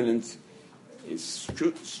determinant is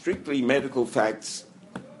strictly medical facts,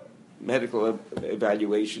 medical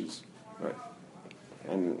evaluations. Right?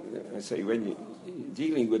 And I say, when you're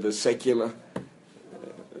dealing with a secular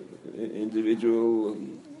individual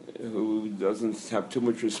who doesn't have too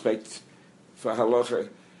much respect for halacha,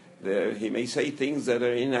 he may say things that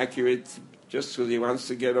are inaccurate just because he wants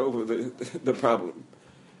to get over the problem.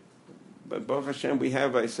 But Baruch Hashem, we're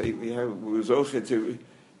zoche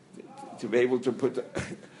to be able to put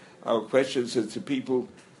our questions to people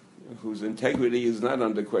whose integrity is not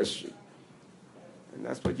under question. And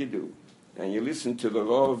that's what you do. And you listen to the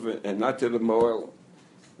Rav and not to the Moel,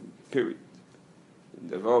 period.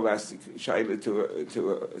 The Rav asks Shaila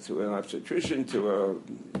to an obstetrician, to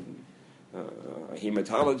a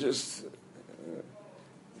hematologist,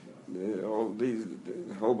 all these,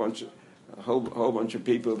 a whole bunch of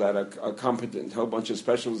people that are competent, a whole bunch of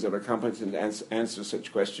specialists that are competent to answer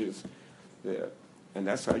such questions. And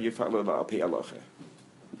that's how you follow the Alpi Halacha.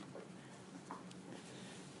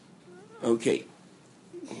 Okay.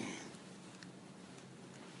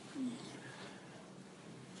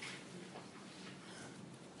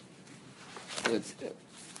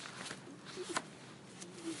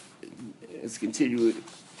 Let's continue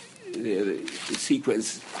the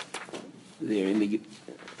sequence there in the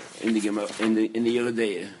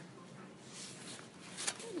Yeridea.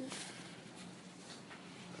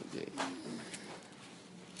 Okay.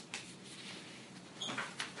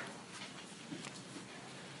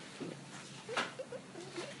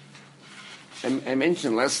 I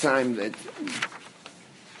mentioned last time that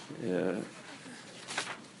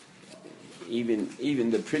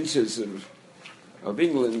even the princes of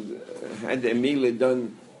England had their Mila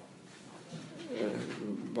done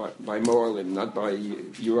by Moreland, not by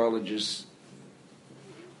urologists.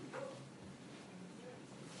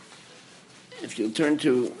 If you'll turn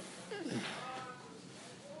to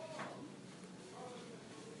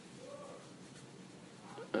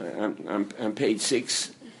on page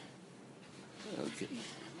 6. Okay.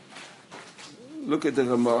 Look at the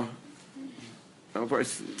Ramah. Of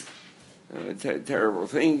course, terrible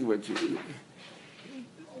thing, but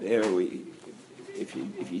if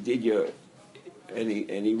you did your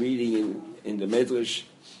any reading in the Medrash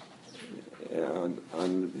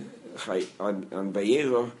on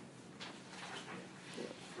Bayero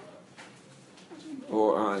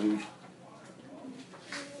or on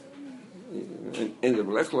in the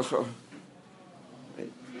Lech Lecha,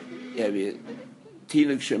 you have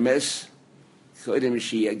Tinuk Shemes Chodem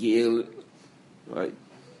Sheyagil, right?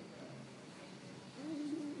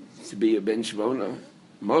 To be a Ben Shmona,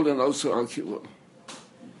 more than also Al Kippur.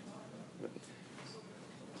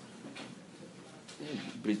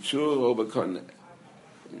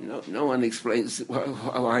 No one explains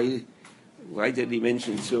why did he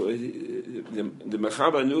mention so. The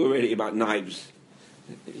Mechaber knew already about knives.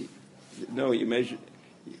 No, you measure.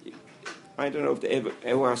 I don't know if there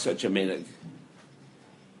ever was such a minute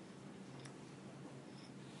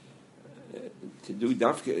to do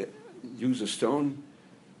dafka, use a stone.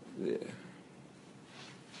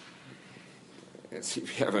 Let's see if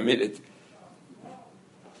we have a minute.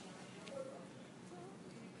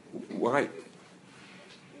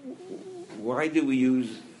 Why do we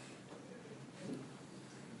use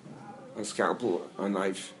a scalpel, a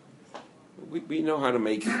knife? We know how to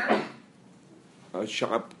make a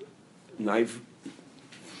sharp knife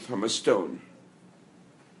from a stone.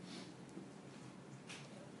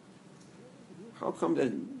 How come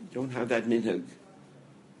that you don't have that minhag?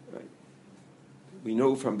 Right? We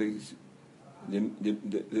know from the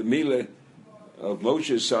Milah of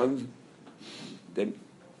Moshe's son, that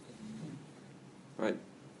right?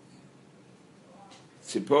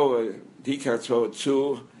 Tzipora Dikatzor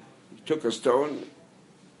Tzur took a stone,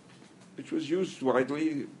 which was used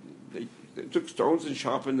widely. They took stones and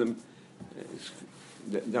sharpened them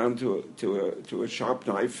down to a sharp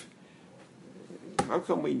knife. How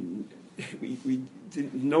come we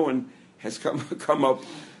didn't, no one has come up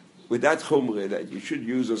with that chumrah that you should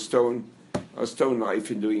use a stone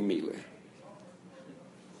knife in doing milah?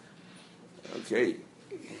 Okay.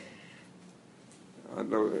 I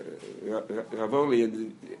know,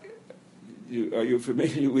 Ravoli, are you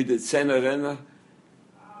familiar with the Tzena Rena?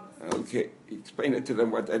 Okay, explain it to them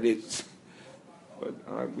what that is. But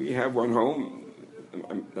we have one home.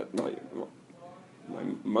 My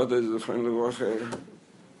mother,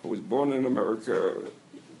 who was born in America,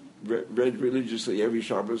 read religiously every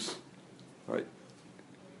Shabbos, right?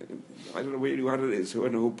 I don't know really what it is,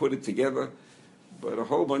 who put it together, but a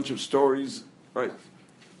whole bunch of stories, right,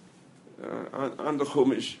 on the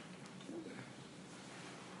Chumash.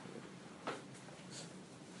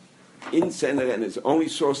 In Sener, it's the only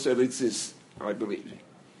source that exists, I believe.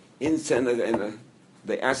 In Sener,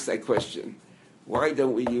 they asked that question. Why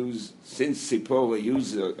don't we use, since Sipora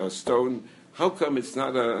used a stone, how come it's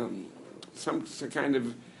not some kind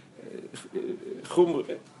of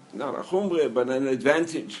chumre, not a chumre, but an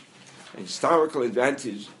advantage, a historical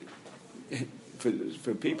advantage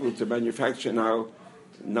for people to manufacture now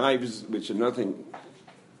knives which are nothing,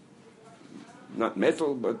 not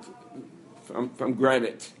metal, but from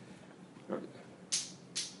granite.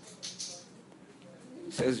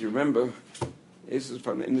 He says, you remember, this is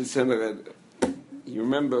from in the center, you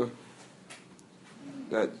remember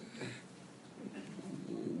that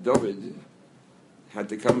David had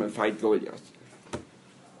to come and fight Goliath.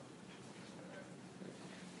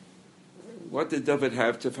 What did David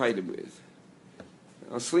have to fight him with?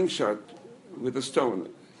 A slingshot with a stone.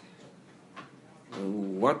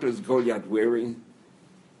 And what was Goliath wearing?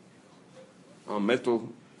 A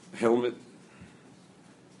metal helmet.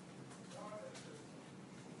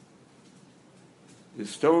 The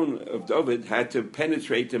stone of David had to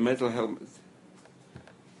penetrate the metal helmet.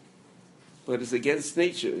 But it's against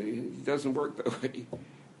nature. It doesn't work that way.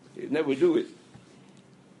 It never do it.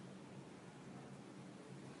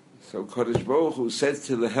 So Kodesh Baruch Hu says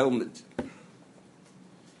to the helmet,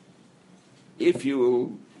 if you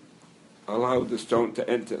will allow the stone to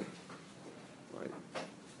enter, right,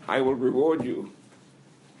 I will reward you.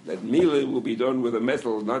 That Mila will be done with a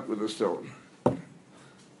metal, not with a stone.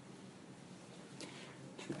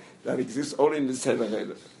 That exists only in the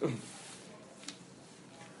Seder.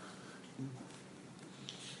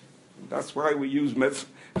 That's why we use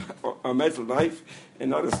a metal knife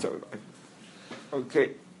and not a stone knife.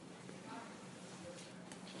 Okay.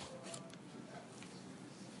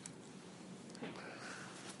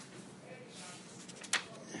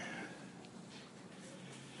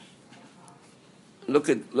 Look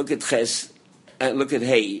at Ches, look at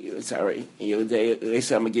Hay. Sorry,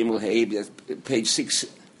 Resam Gimel Hay. That's page 6.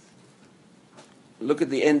 Look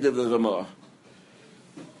at the end of the Ramah.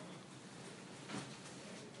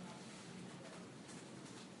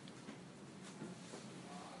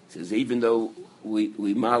 It says, even though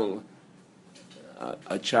we model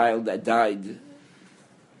a child that died,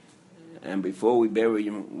 and before we bury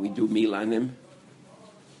him, we do meal on him,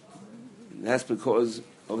 that's because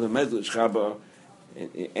of the Medrash Rabbah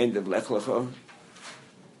at the end of Lech Lecha,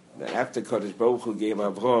 that after Kodesh Baruch Hu gave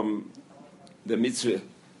Avraham the mitzvah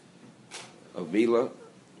of Bila,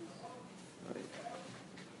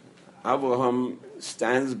 Avraham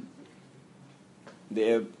stands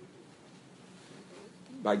there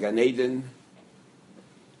by Gan Eden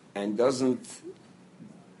and actually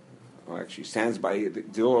stands by the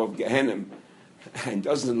door of Gehenna and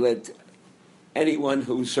doesn't let anyone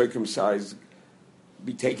who's circumcised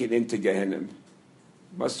be taken into Gehenna.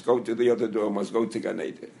 Must go to the other door, must go to Gan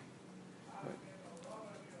Eden.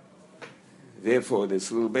 Therefore,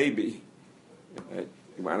 this little baby, we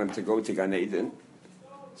want him to go to Gan Eden,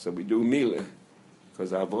 so we do Milah,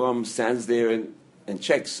 because Avraham stands there and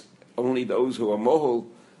checks only those who are mohel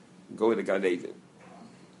go to Gan Eden.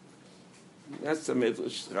 That's the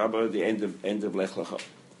Midrash Rabbah, the end of Lech Lecha.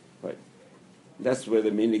 Right. That's where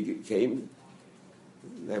the minig came,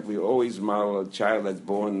 that we always model a child that's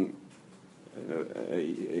born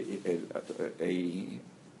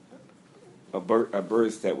a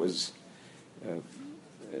birth that was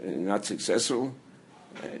not successful.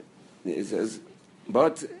 It says,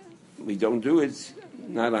 but we don't do it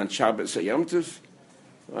not on Shabbos or Yom Tov,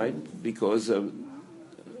 right? Because of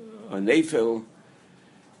a nefel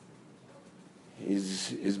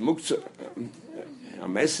is muktzah, a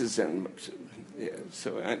message and yeah,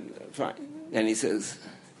 so fine. And he says,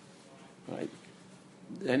 right.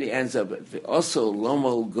 Then he ends up also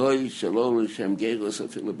lomo goy shalol shem geros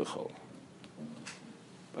afilu b'chol.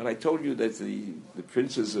 But I told you that the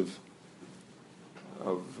princes of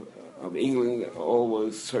England all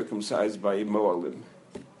were circumcised by Moalim.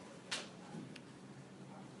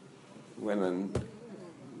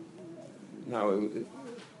 Now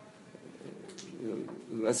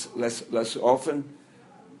less often,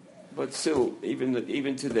 but still,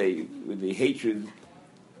 even today, with the hatred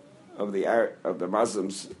of the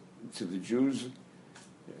Muslims to the Jews,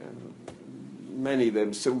 many of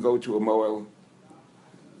them still go to a Moel.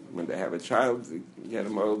 When they have a child, they get a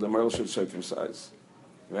Moel, the Moel should circumcise,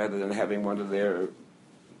 rather than having one of their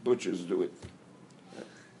butchers do it.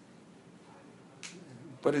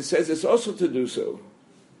 But it says it's also to do so.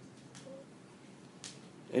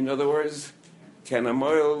 In other words, can a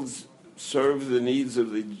moil serve the needs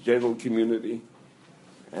of the general community,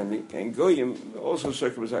 and goyim also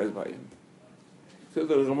circumcised by him? So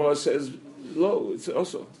the Gemara says, lo, it's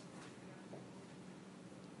also.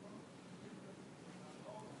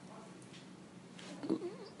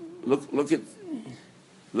 Look at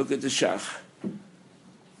the shach.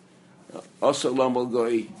 Also lomal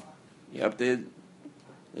goy. You have the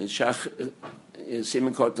shach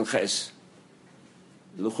simen koten ches.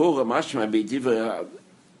 L'chora mashma b'divrei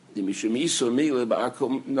the mishum iso mile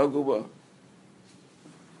ba'akum noguba.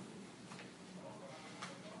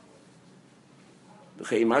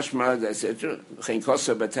 V'chei mashma, etc. V'chei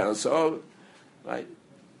kosa b'tel sol. Right.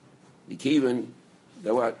 The kiven,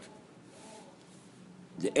 the what?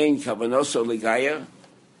 The ein kavanoso ligaya.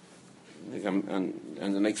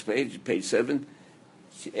 On the next page, page 7.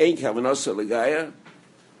 Ein kavanoso ligaya.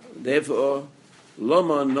 Therefore,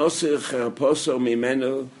 loma nosir cherposo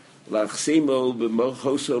mimenu lachsimo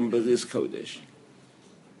b'mochosom b'ris kodesh.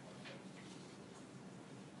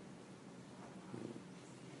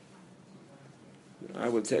 I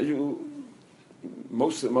will tell you,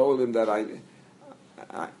 most of the moelim that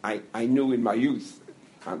I knew in my youth,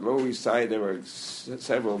 on Lower East Side, there were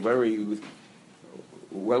several very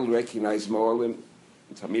well-recognized moelim,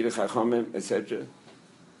 Talmidei Chachamim, etc.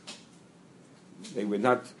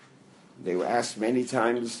 They were asked many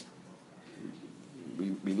times.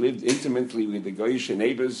 We lived intimately with the Goyish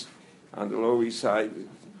neighbors on the Lower East Side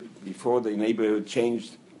before the neighborhood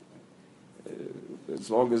changed.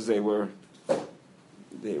 As long as they were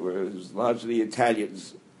largely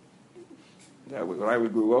Italians. When I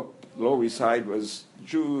grew up, Lower East Side was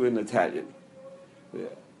Jew and Italian. Yeah.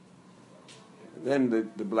 Then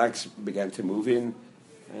the blacks began to move in,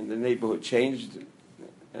 and the neighborhood changed,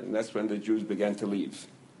 and that's when the Jews began to leave.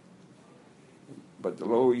 But the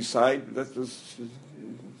Lower East Side, that was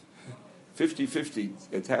 50-50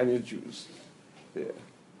 Italian Jews there.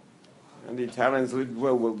 And the Italians lived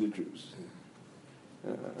well with the Jews.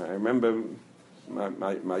 I remember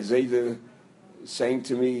my Zayda saying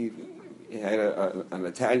to me, he had an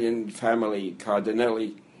Italian family,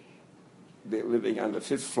 Cardinelli, living on the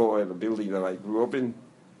 5th floor of a building that I grew up in.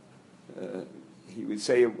 He would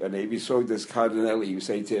say, when he saw this Cardinelli, he would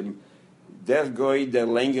say to him, Der goy der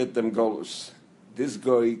lenget dem golus. This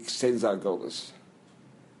guy extends our golus.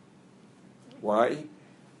 Why?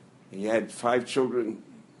 He had 5 children,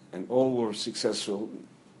 and all were successful,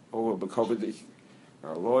 all were bekovedik.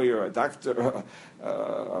 A lawyer, a doctor,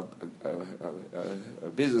 a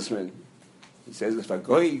businessman. He says, if a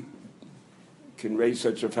goy can raise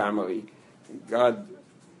such a family, God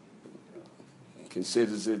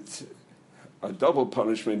considers it a double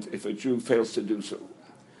punishment if a Jew fails to do so.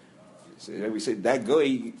 So we say that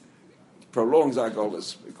goy prolongs our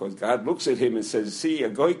golus, because God looks at him and says, see, a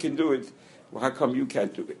goy can do it, well, how come you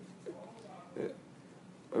can't do it?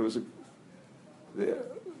 It was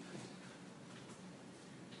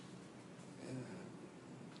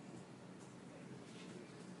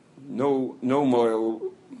no moil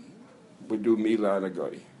would do mila on a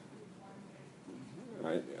goy.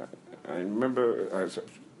 I remember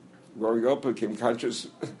growing up, I became conscious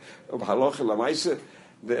of halacha lamaisa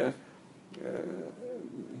there.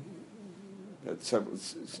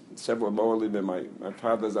 Several moelim in my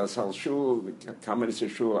father's Asal Shul, the Kamenetzer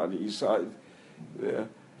Shul on the east side there.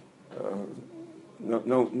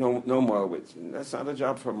 No moil with. That's not a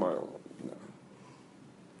job for a moil. No.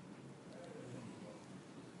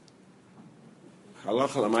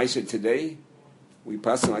 Halacha lamaisa today, we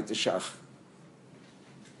pass like the shach.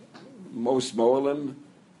 Most moelim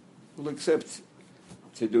will accept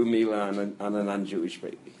to do milah on a non-Jewish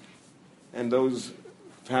baby. And those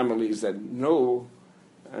families that know,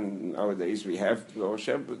 and nowadays we have,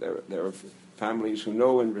 but there are families who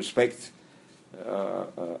know and respect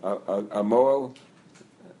a moel,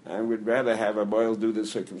 and would rather have a moel do the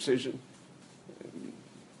circumcision.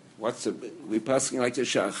 We're passing like the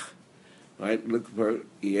shach. Right, look for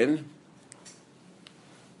Ian.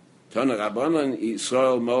 Tana Rabbanan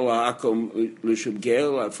Yisrael Mola Akom L'Shem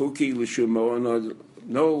Gel Afuki L'Shem Moana.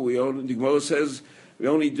 No, the Gemara says we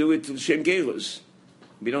only do it to L'Shem Gelus.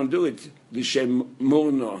 We don't do it L'Shem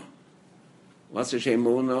Murna. What's L'Shem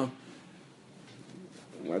Murna?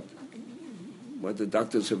 What the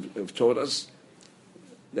doctors have taught us,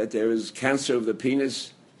 that there is cancer of the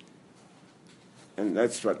penis, and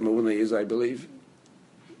that's what Murna is, I believe.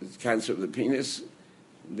 It's cancer of the penis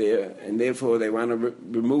there, and therefore they want to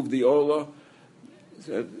remove the ola.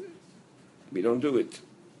 So we don't do it.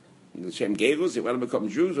 The Shem Gelus, they want to become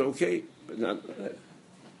Jews, okay, but not.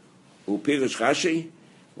 Upirish Rashi,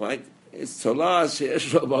 right? It's tolas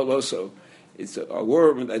also. It's a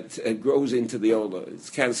worm that grows into the ulna. It's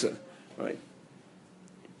cancer, right?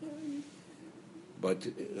 But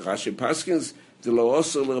Rashi Paskins, the lo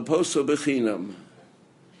also leposo bechinam.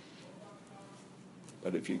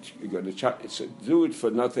 But if you're going to do it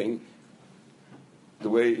for nothing, the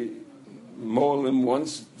way Molim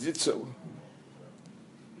once did so.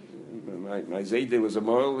 My Zayde was a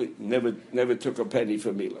Moral, never took a penny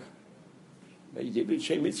for Mila. He did it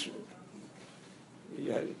Shem Mitzvah.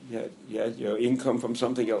 You had your income from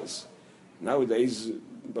something else. Nowadays,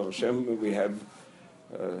 Baruch Hashem, we have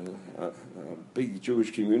a big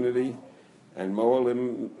Jewish community, and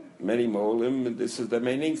Moalim, many Moalim, this is their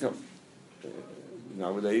main income.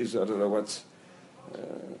 Nowadays, I don't know what's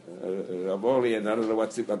Ravoli, and I don't know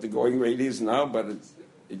what the going rate is now, but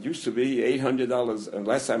it used to be $800, and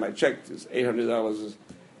last time I checked, it's $800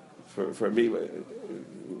 for a meal.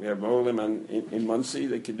 We have Moalim in Muncie,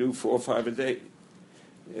 they can do 4 or 5 a day.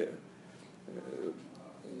 Yeah.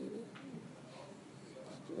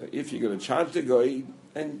 If you're going to charge the guy,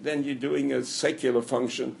 and then you're doing a secular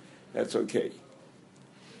function, that's okay.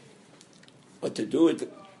 But to do it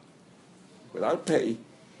without pay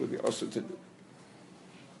would be also to do.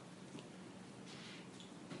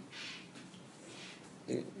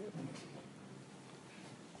 Yeah.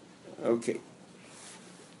 Okay.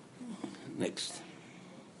 Next.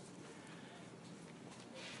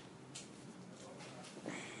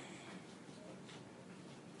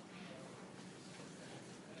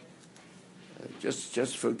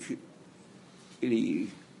 Just for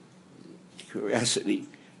curiosity,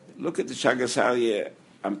 look at the Shagasaria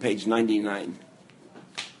on page 99.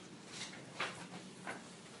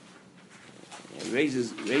 It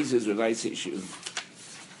raises a nice issue.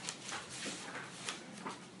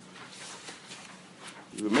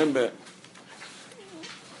 You remember,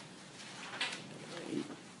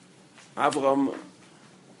 Avram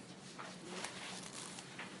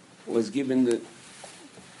was given the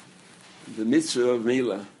mitzvah of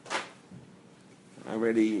Mila.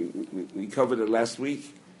 Already, we covered it last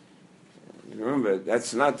week. Remember,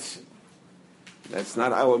 that's not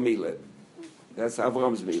our Mila. That's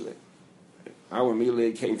Avram's Mila. Our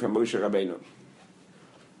Mila came from Moshe Rabbeinu.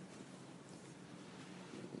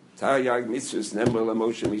 Taryag mitzvahs nemar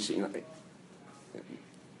Moshe misinai.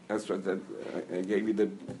 That's what I gave you the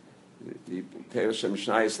Perashem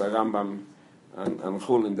Shnayis Rambam on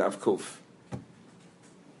Chulin Daf Kuf.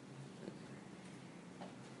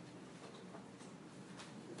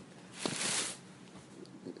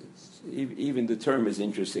 Even the term is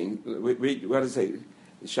interesting. What does it say?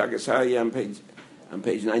 Shagasari on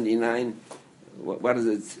page 99. What is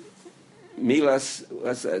it? Milas.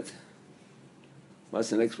 What's that? What's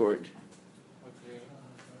the next word?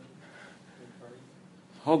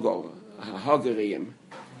 Hogol. Hogarim.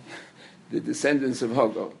 The descendants of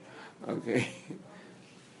Hogol. Okay.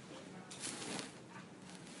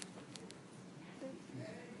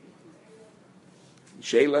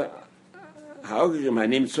 Sheila. Haugerim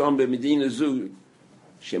hanim tzom b'medina zu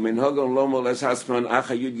shemen hogon lomo les hasman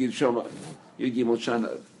acha yud gil shoma yud gimel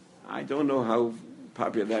shana. I don't know how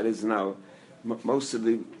popular that is now. Most of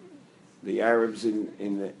the Arabs in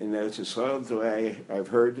Eretz Yisrael, the way I've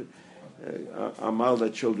heard, amal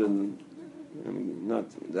the children, not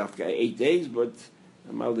after 8 days, but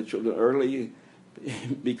amal the children early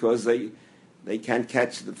because they can't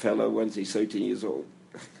catch the fellow once he's 13 years old.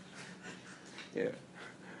 Yeah.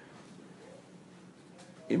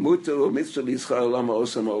 Look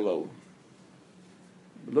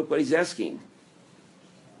what he's asking.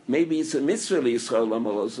 Maybe it's a mitzvah Yisrael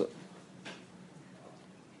Lamalosa.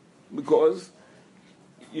 Because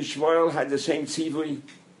Yishmael had the same tzivui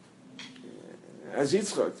as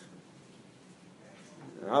Yitzchak.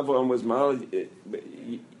 Avraham was mal,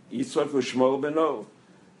 Yitzchak was Shmuel beno.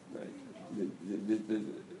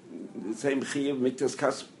 The same chiyuv,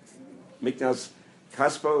 miknas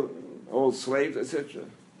kaspo, old slaves, etc.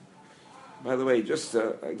 By the way, just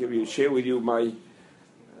I share with you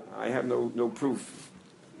I have no proof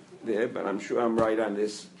there, but I'm sure I'm right on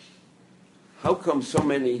this. How come so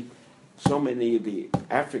many of the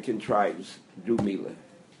African tribes do Mila?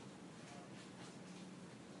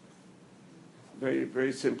 Very,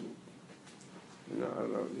 very simple. I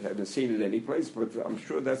haven't seen it any place, but I'm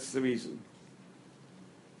sure that's the reason.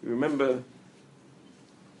 You remember,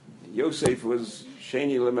 Yosef was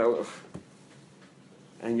Sheni Lamelech,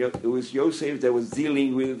 and it was Yosef that was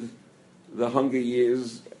dealing with the hunger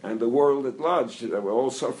years and the world at large that were all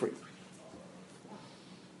suffering.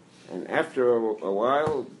 And after a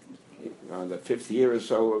while, on the 5th year or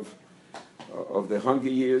so of the hunger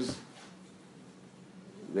years,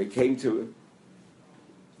 they came to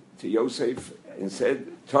to Yosef and said,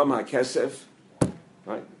 Tom HaKesef,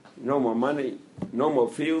 right? No more money, no more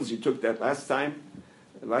fields. You took that last time.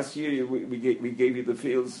 Last year we gave you the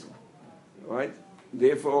fields, right?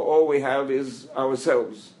 Therefore, all we have is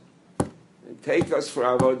ourselves. And take us for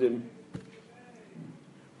avodim.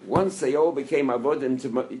 Once they all became avodim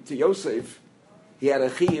to Yosef, he had a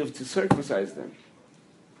chiyuv to circumcise them.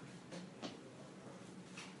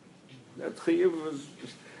 That chiyuv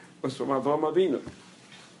was from Avraham Avinu.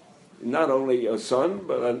 Not only a son,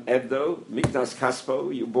 but an evdo, miknas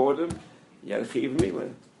kaspo. You bought him. You had a chiyuv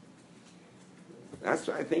milah. I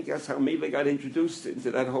think that's how milah got introduced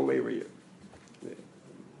into that whole area.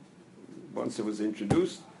 Once it was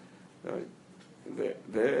introduced,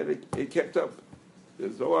 it kept up.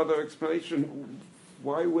 There's no other explanation.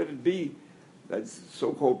 Why would it be that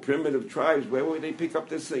so-called primitive tribes, where would they pick up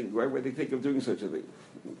this thing? Why would they think of doing such a thing?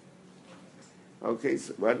 Okay,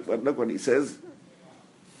 so look what he says.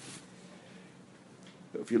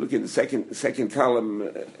 If you look in the second column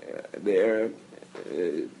there,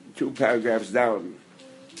 2 paragraphs down,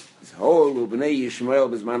 whole Ubnei Yishmael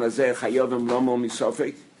b'zman hazeh chayovim lomo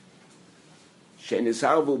misofek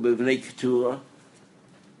shenisarvu b'bnei ketura.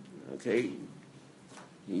 Okay,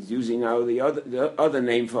 he's using now the other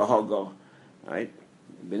name for Hagar, right?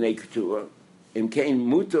 B'nei ketura. Im kein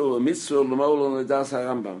muto mitzvah l'molo l'das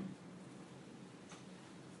harambam.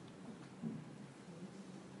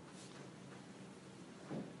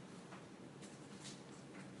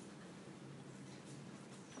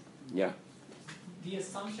 Yeah. The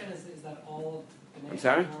assumption is that all B'nai I'm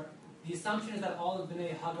sorry? Hagar, the assumption is that all of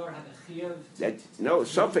B'nai Hagar have a chiyuv. No,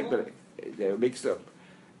 Sophic, but they're mixed up.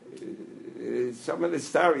 Some of the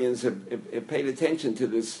historians have paid attention to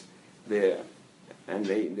this there, and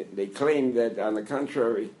they claim that, on the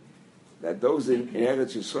contrary, that those in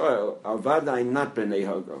Eretz Yisrael are vadai not B'nai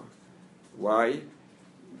Hagar. Why?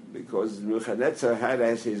 Because Nebuchadnezzar had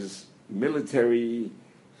as his military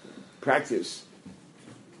practice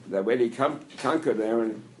that when he conquered there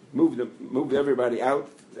and moved everybody out,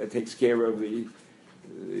 that takes care of the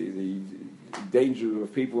danger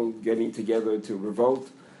of people getting together to revolt,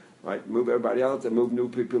 right? Move everybody out and move new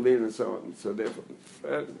people in and so on. So therefore,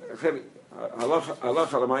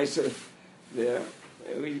 halacha l'maaseh, there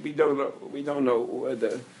we don't know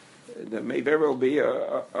whether there may very well be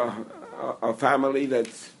a family that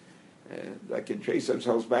can trace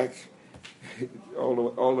themselves back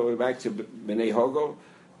all the way back to B'nai Hagar.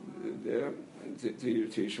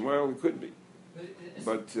 To Ishmael, it could be,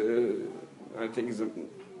 but I think it's a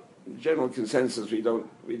general consensus. We don't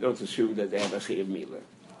assume that they have a chiyuv milah.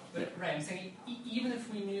 But, right, I'm saying even if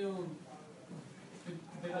we knew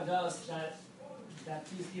b'vados that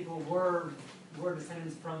these people were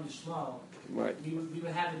descendants from Yishmael, right? We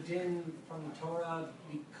would have a din from the Torah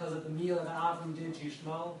because of the milah that Avram did to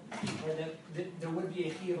Yishmael, or that there would be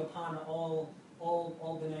a chiyuv upon all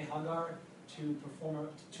B'nai Hagar to perform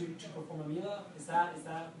a milah. Is that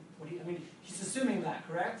what he? I mean, he's assuming that,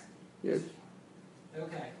 correct? Yes.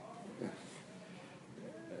 Okay.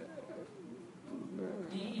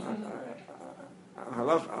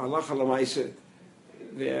 Halacha l'maaseh,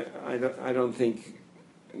 there I don't think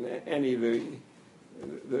any of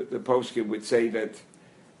the poskim would say that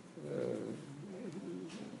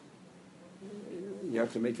you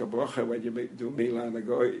have to make a bracha when you do milah on a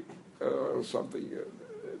goy or something.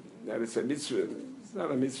 That it's a mitzvah. It's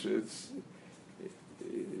not a mitzvah.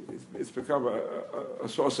 It's become a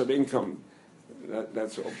source of income.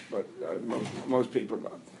 That's all. But most people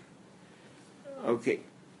not. Okay.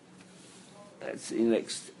 Let's see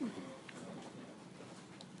next.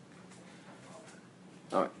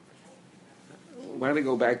 All right. I want to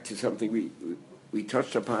go back to something we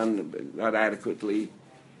touched upon, but not adequately.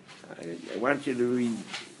 I want you to read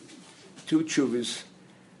 2 tshuvas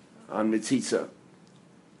on Mitzitza.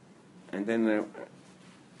 And then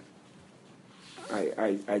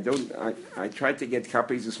I tried to get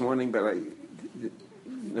copies this morning, but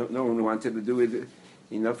no one wanted to do it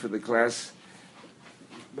enough for the class.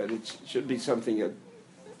 But it should be something that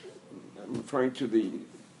I'm referring to the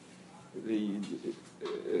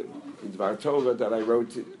Dvar Torah that I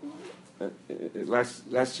wrote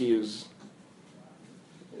last year's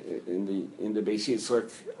in the Beis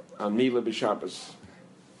Yitzchak on Milah b'Shabbos.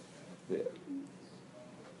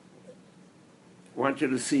 I want you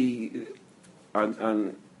to see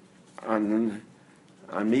on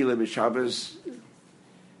Milah b'Shabbos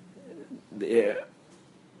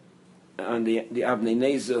on the Avnei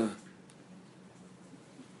Nezer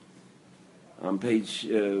on page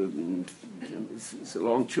it's a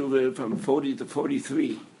long tshuva from 40 to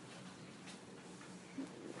 43.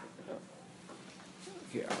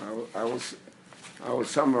 I will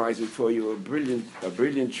summarize it for you. A brilliant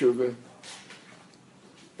tshuva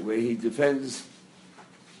where he defends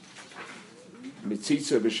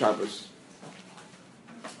Mitzitza b'Shabbos.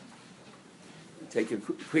 Take a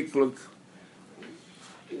quick look.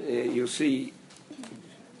 You'll see.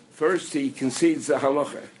 First, he concedes the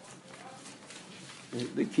halacha.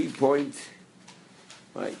 The key point,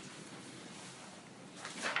 right?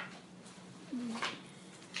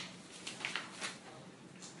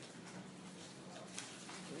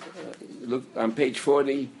 Look on page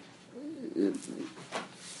 40,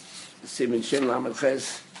 Siman Shin Lamed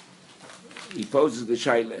Ches. He poses the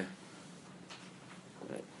shaila.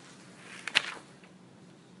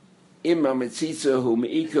 Im ha'metzitza hu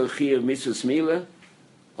me'ikar chir mitzvus mila,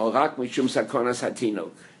 or rak mishum sakonas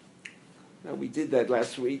hatinok. Now we did that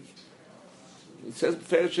last week. It says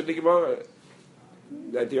B'Ferish in the Gemara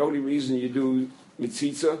that the only reason you do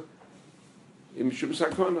mitzitza is mishum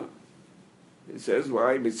sakona. It says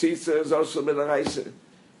why mitzitza is also midaraisa,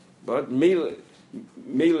 but mila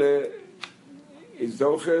is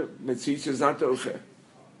docha, mitzitza is not docha.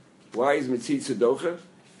 Why is mitzitza docha?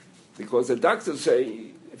 Because the doctors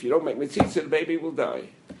say if you don't make mitzitza, the baby will die.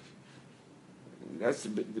 And that's the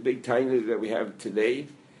big taina that we have today.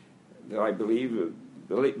 That I believe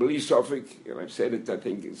Sophic, and I've said it I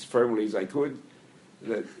think as firmly as I could,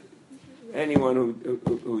 that anyone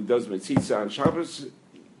who does mitzitza on Shabbos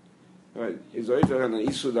is over on an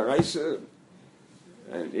Isur Daraisa,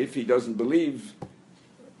 and if he doesn't believe,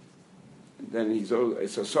 then it's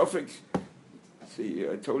a Sophic. See,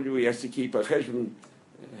 I told you he has to keep a cheshbon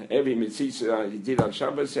every mitzitza he did on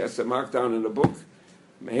Shabbos. He has to mark down in the book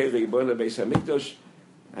Meher Yibona Beis Hamikdash,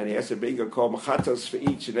 and he has to bring a kol machatos for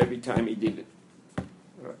each and every time he did it.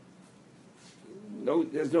 No,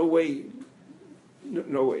 there's no way.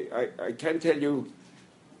 No way. I can't tell you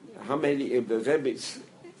how many of the rebbes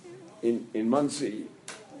in Muncie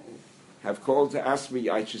have called to ask me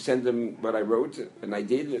I should send them what I wrote, and I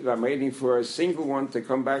did. And I'm waiting for a single one to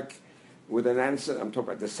come back with an answer. I'm talking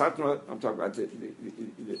about the Satmar, I'm talking about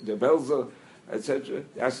the Belzer, etc.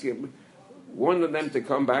 Asking one of them to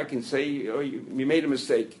come back and say, "Oh, you made a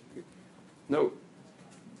mistake." No.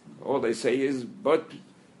 All they say is, "But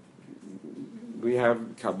we have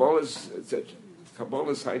Kabbalahs, etc.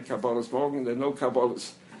 Kabbalahs hide, Kabbalahs morgen. There are no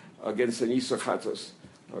Kabbalahs against the Isur Chatos."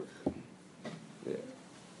 Yeah.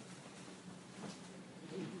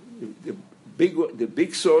 The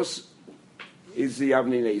big source is the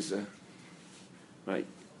Avnei Nezer. Right,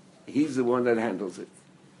 he's the one that handles it.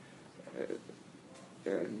 I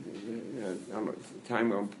don't know, time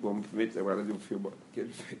won't permit. I want to do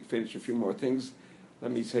finish a few more things.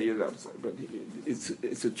 Let me say it up. But it's a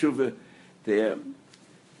tshuva there.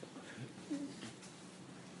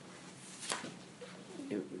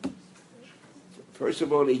 First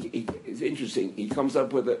of all, it's interesting. He comes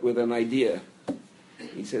up with an idea.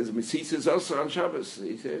 He says mitzitza is also on Shabbos.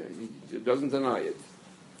 He doesn't deny it.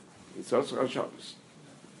 It's also on Shabbos.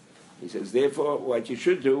 He says, therefore, what you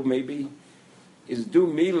should do, maybe, is do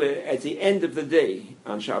Milah at the end of the day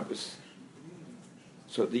on Shabbos.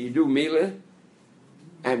 So that you do Milah,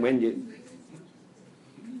 and when you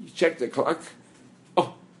check the clock,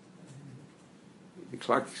 the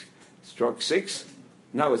clock struck 6,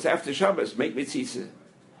 now it's after Shabbos, make mitzitza.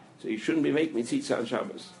 So you shouldn't be making mitzitza on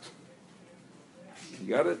Shabbos. You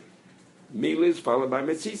got it? Milah is followed by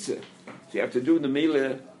mitzitza. So you have to do the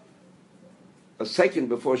Milah a second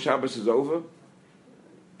before Shabbos is over,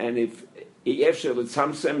 and if Efshel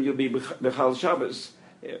Tzamsem, you'll be Bechal Shabbos.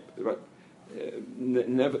 But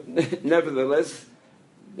nevertheless,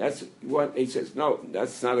 that's what he says. No,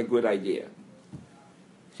 that's not a good idea.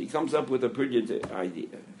 He comes up with a brilliant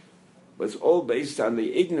idea, but it's all based on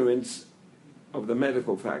the ignorance of the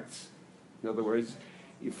medical facts. In other words,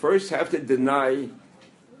 you first have to deny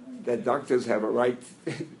that doctors have a right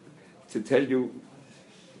to tell you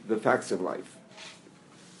the facts of life.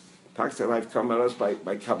 Facts of life come at us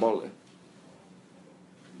by Kabbalah.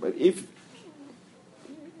 But if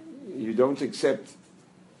you don't accept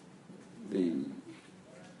the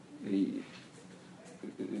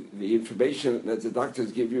information that the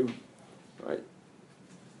doctors give you, right,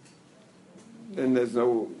 then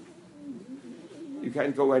you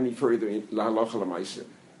can't go any further in La Halacha L'Maaseh.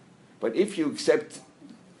 But if you accept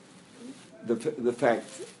the fact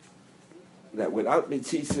that without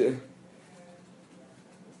mitzitza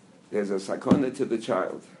there's a sakona to the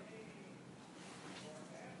child,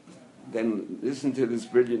 then listen to this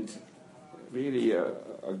brilliant, really a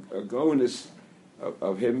gonus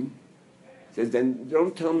of him. He says, then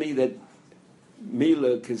don't tell me that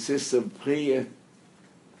Milah consists of Priya,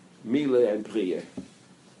 Milah and Priya.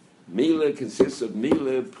 Milah consists of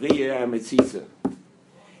Milah, Priya, and Mitzitza.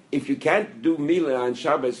 if you can't do Mila on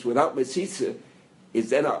Shabbos without Metzitza, is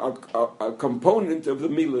then a component of the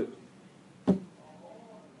Mila. Are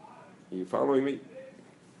you following me?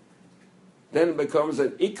 Then it becomes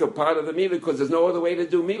an Ikka part of the Mila because there's no other way to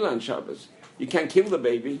do Mila on Shabbos. You can't kill the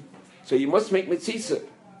baby, so you must make Metzitza.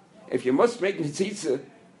 If you must make Metzitza,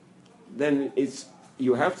 then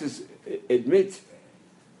you have to admit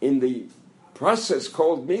in the process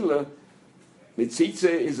called Mila, Metzitza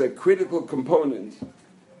is a critical component,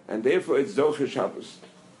 and therefore it's Docha Shabbos.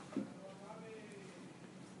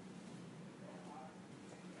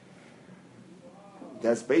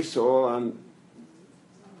 That's based all on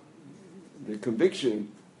the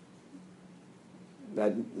conviction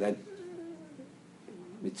that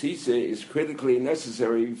Metzitza is critically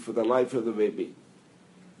necessary for the life of the baby.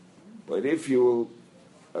 But if you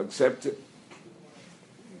accept it,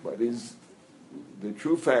 what is the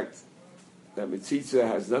true fact that Metzitza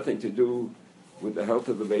has nothing to do with the health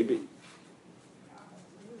of the baby,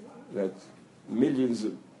 that millions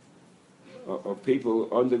of people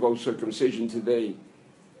undergo circumcision today,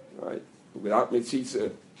 right, without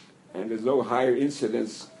Metzitza, and there's no higher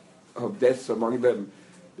incidence of deaths among them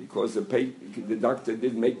because the doctor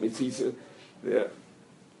didn't make Metzitza,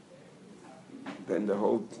 then the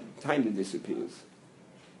whole taina disappears.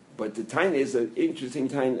 But the taina is an interesting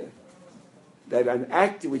taina, that an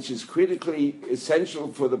act which is critically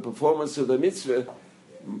essential for the performance of the mitzvah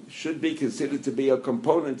should be considered to be a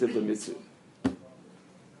component of the mitzvah.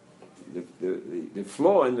 The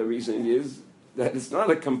flaw in the reasoning is that it's not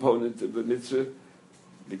a component of the mitzvah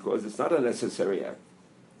because it's not a necessary act.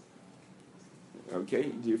 Okay?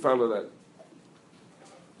 Do you follow that?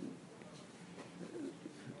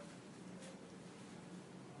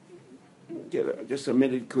 Just a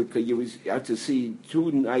minute quickly. You have to see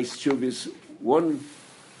two nice shuvas, one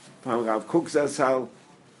from Rav Kook Zatzal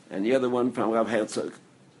and the other one from Rav Herzog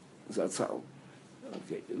Zatzal.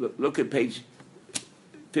 Okay, look at page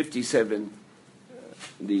 57,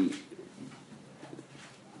 the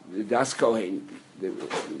Das Kohen.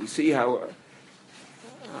 You see how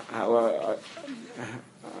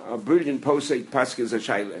a brilliant posek paskes a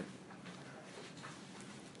shaila.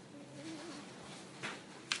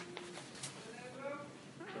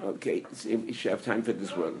 Okay, you should have time for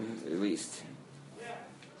this one, at least.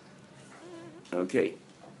 Okay.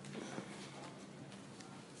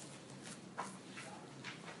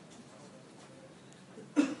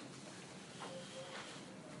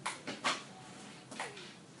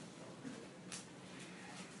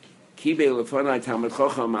 Kibei lefonai Talmid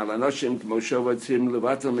Chacham al anoshim k'mo shovatzim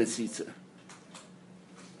levatel metzitza.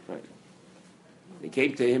 Right. They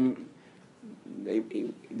came to him.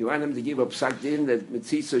 They want him to give up psak din that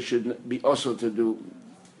metzitza should be also to do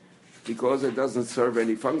because it doesn't serve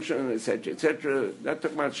any function, etc., etc. That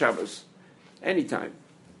took about Shabbos, anytime.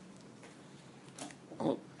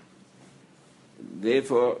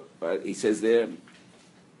 Therefore, he says there,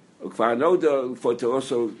 ukvanoda for to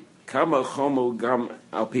also kama chomo gam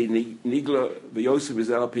alpi nigla v'yosef is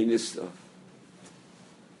alpi nista.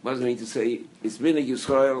 What does it mean to say it's minig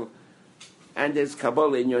Yisrael and there's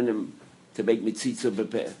kabbalah in yonim to make mitzitza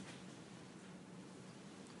bepeh.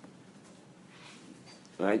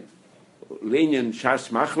 Right? Linyan shas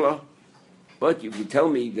machla, but if you tell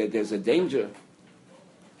me that there's a danger,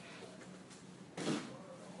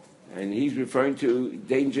 and he's referring to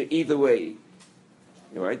danger either way,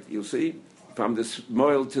 right? You'll see, from the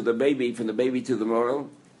moil to the baby, from the baby to the moil,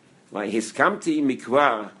 like hiskamti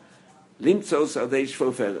mikvar limtzos adei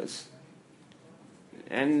shvoferes.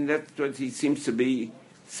 And that's what he seems to be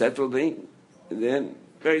settled in. And then,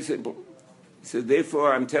 very simple. He says,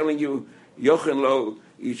 therefore, I'm telling you, Yochen Lo,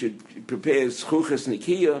 you should prepare schuches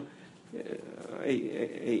nikia,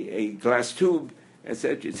 a glass tube,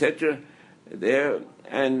 etc., etc., there,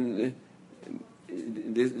 and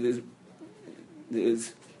there's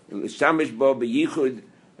shamish bo beyichud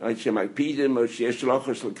shemakpidim or sheyesh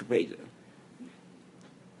lochos l'kapeda,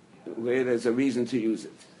 where there's a reason to use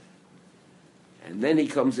it. And then he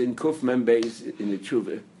comes in Kuf Membeis in the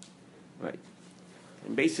Tshuva, right?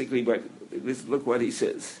 And basically, look what he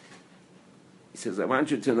says. He says, I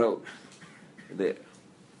want you to know there.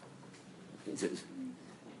 He says,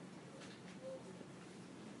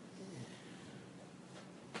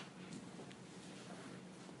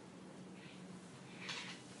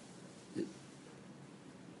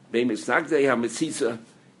 B'misnagdei ha-metzitza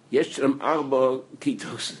yeshem arba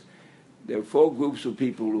kitos. There are 4 groups of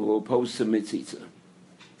people who are opposed to mitzitza.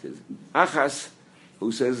 Achas,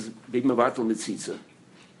 who says b'mevatel mitzitza,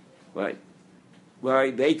 right?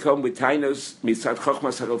 Why they come with tainos mitzat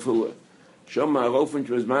chochmas harafua. Shom ha'rofen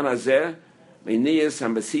sh'mazman hazeh menias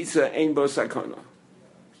ha-metzitza ein bo sakona.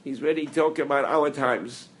 He's ready to talk about our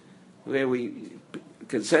times, where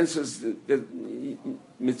consensus that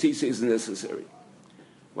mitzvah is necessary.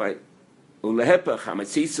 Right? Ulehepach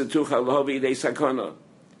hamitzvah tuchal lohavi dei sakona.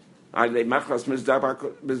 They machlas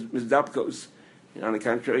mizdabkos. On the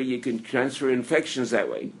contrary, you can transfer infections that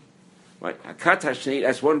way. Right? Hakat hashni,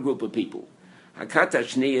 that's one group of people. Hakat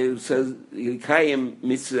hashni says yikayim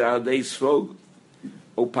mitzvah al dei svog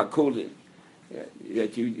o pakulin.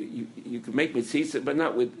 That you can make mitzvah, but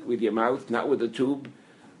not with your mouth, not with a tube,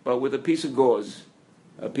 but with a piece of gauze,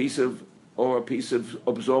 a piece of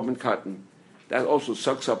absorbent cotton. That also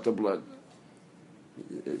sucks up the blood.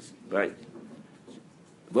 Right.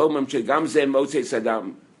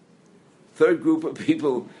 Third group of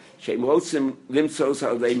people,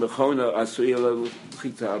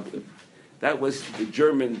 that was the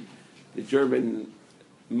German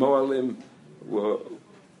Moalim were a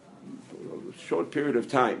short period of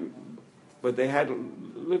time, but they had a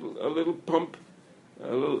little pump,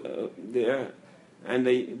 there, and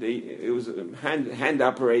it was hand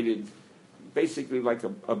operated, basically like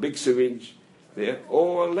a big syringe there,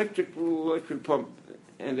 or electric pump,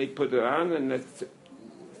 and they put it on, and that's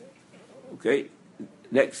okay.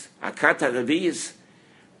 Next, Akata Revius,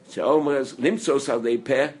 Omras Limsos al they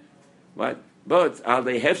pair, right? But are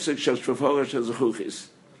they hefsek shos proforish as chuchis?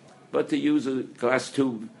 But to use a glass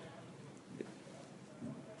tube.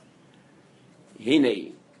 Hine,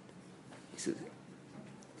 he says,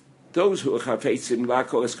 those who are chafetzim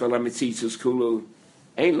lako eskola mitzitzus kulu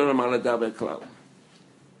ain't lo normal daber klau.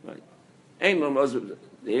 Right? Ain't normal.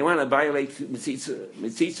 They want to violate mitzitza.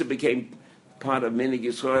 Mitzitza became part of Minig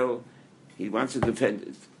Yisrael. He wants to defend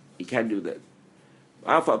it. He can't do that.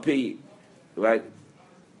 Alpha P, right?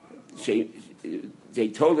 They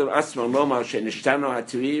told him Asma Lomar Shenishtano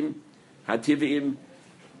Hativim,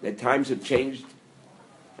 that times have changed,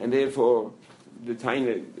 and therefore the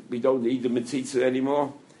time we don't need the mitzitza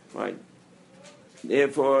anymore, right?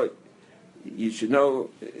 Therefore, you should know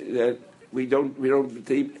that we don't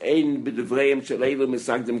ein b'devreim shel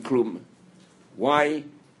misagdem klum. Why?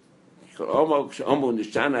 You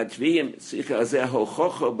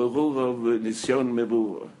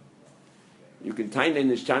can find in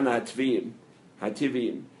the Shana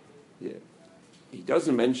Hativim. He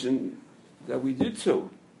doesn't mention that we did so.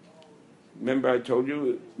 Remember I told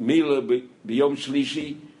you, Mila B'Yom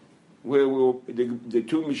Shlishi, where the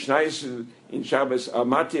two Mishnayos in Shabbos are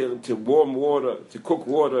matir to warm water, to cook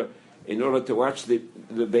water, in order to watch the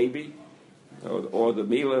baby, or the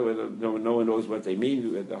Mila, no one knows what they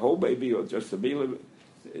mean, the whole baby, or just the Mila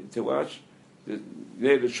to watch. The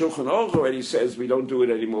Shulchan Aruch already says we don't do it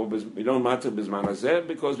anymore, we don't matter B'Zman Hazeh,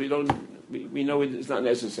 because we know it's not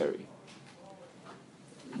necessary.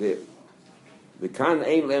 The kan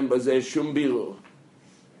ein lem bazeh shum biru.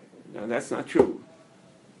 Now that's not true.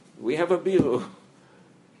 We have a biru.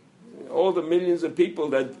 All the millions of people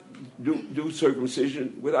that do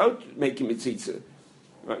circumcision without making mitzitza,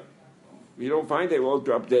 right? You don't find they all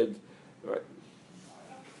drop dead, right?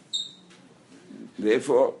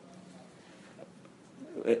 Therefore,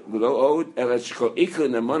 right?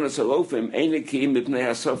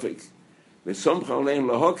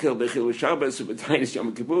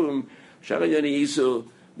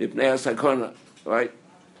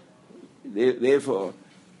 Therefore,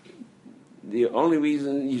 the only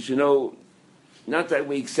reason you should know, not that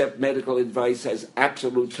we accept medical advice as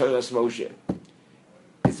absolute Torah Moshe.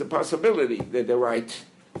 It's a possibility that they're right.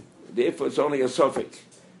 Therefore, it's only a suffix.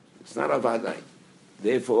 It's not a vadai.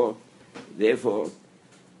 Therefore, you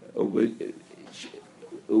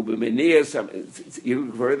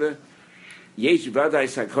look further. Yesh vadai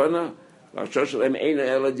sakona, v'ashoshalem eina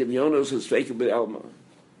ela dimyonos usfeikim be'alma.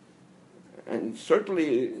 And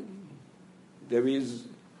certainly, there is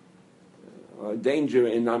danger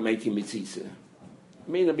in not making mitzitza. It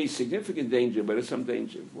may not be significant danger, but it's some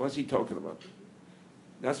danger. What's he talking about?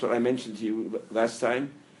 That's what I mentioned to you last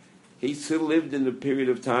time. He still lived in the period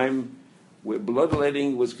of time where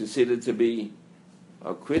bloodletting was considered to be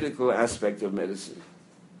a critical aspect of medicine.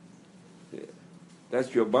 Yeah.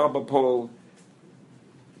 That's your barber pole.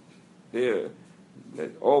 There,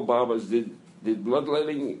 that all barbers did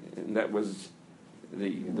bloodletting, and that was the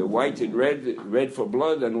white and red for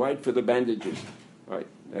blood and white for the bandages. Right.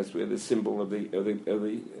 That's where the symbol of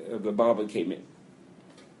the barber came in.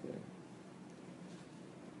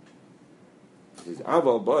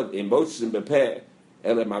 Aval bod in botzen beper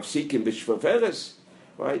ele mafsikim b'shvaferes,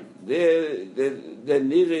 right? The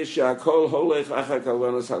nirish akol holech achar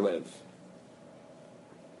kavanos halev.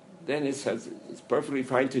 Then it's perfectly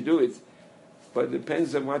fine to do it, but it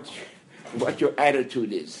depends on what your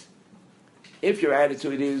attitude is. If your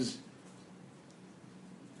attitude is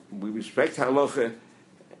we respect halacha,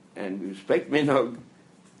 and we respect minhag,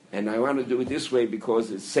 and I want to do it this way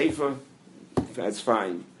because it's safer, that's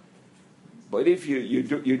fine. But if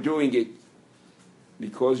you're doing it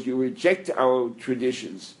because you reject our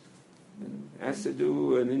traditions, it has to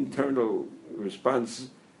do an internal response,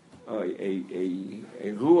 a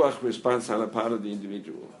ruach response on the part of the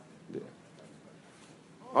individual.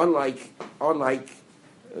 Unlike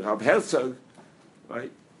Rav Herzog,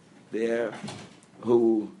 right, there,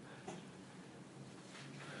 who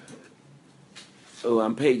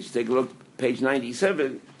on take a look, page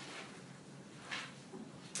 97,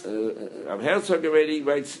 Rav Herzog already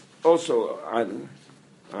writes also on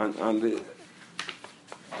the,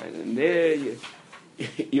 and there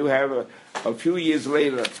you have a few years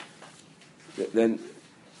later than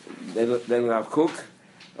Rav Kook,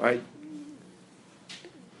 right?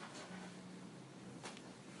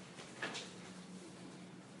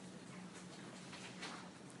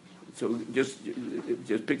 So just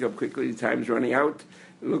pick up quickly. Time's running out.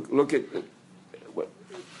 Look at what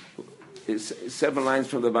is 7 lines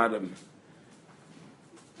from the bottom.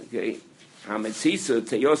 Okay, Hametzisa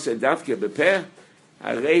teyose davke bepeh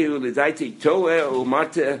harehu ledaiti toeh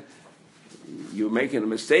umate. You're making a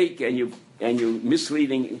mistake and you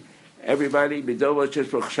misleading everybody. B'dover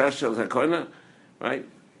sheshbo chashash shel hakona, right?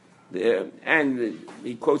 And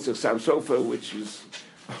he quotes the Sam Sofer, which is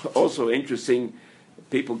also interesting.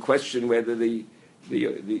 People question whether the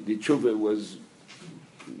tshuva was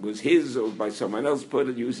his or by someone else put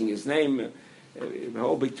it using his name. The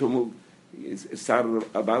whole big tumult started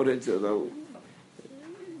about it, although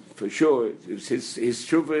for sure it was his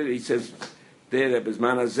tshuva. He says there that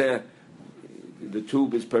Bisman Hazeh, the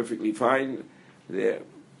tube is perfectly fine. There,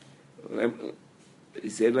 he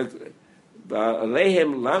said, look,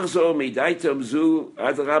 Alehem lachzor midaitam zu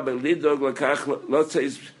adrab lidog lakach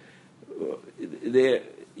lotzes. The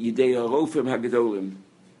Yidei Harofim Hagadolim.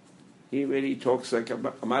 He really talks like a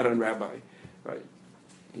modern rabbi, right?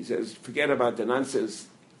 He says, forget about the nonsense.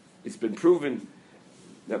 It's been proven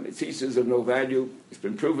that Mitzitza is of no value. It's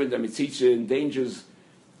been proven that Mitzitza endangers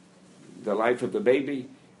the life of the baby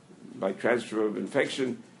by transfer of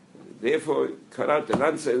infection. Therefore, cut out the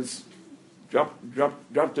nonsense. Drop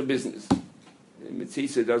the business.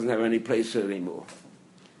 Mitzitza doesn't have any place anymore.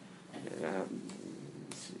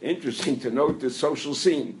 Interesting to note the social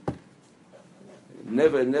scene.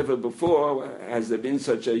 Never before has there been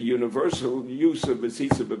such a universal use of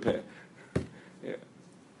Mitzitza B'Peh. Yeah.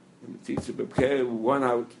 Mitzitza B'Peh won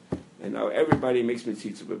out, and now everybody makes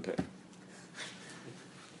Mitzitza B'Peh.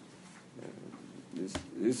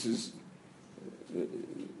 This is,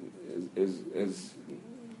 as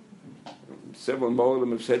several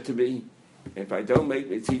Mo'alim have said to me, if I don't make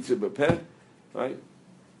Mitzitza B'Peh, right,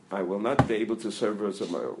 I will not be able to serve as a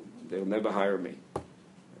moil. They'll never hire me.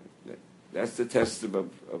 That's the test of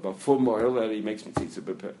a full moil, that he makes Mitzitza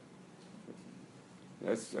B'Peh.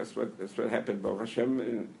 That's what happened, Baruch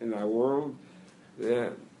Hashem, in our world.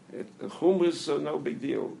 The chumras are no big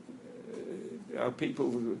deal. Our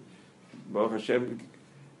people, Baruch Hashem,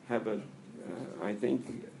 have I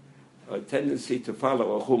think, a tendency to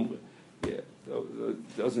follow a chumrah. Yeah,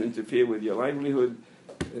 it doesn't interfere with your livelihood.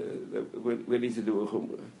 We need to do a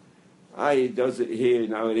chumrah. It does it here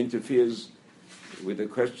now. It interferes with the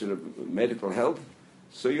question of medical health.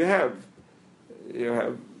 So you have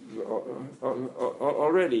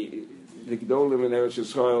already the Gedolim in Eretz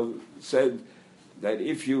Yisrael said that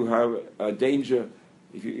if you have a danger,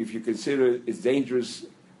 if you consider it's dangerous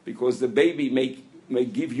because the baby may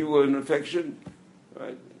give you an infection,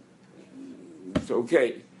 right? It's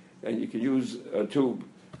okay, and you can use a tube,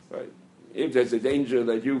 right? If there's a danger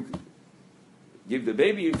that you give the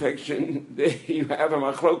baby infection, then you have a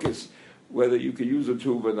machlokus whether you can use a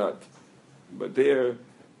tube or not. But there,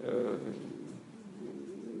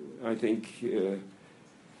 I think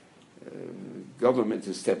government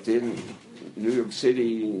has stepped in. New York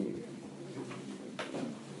City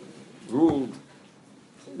ruled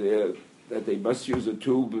there that they must use a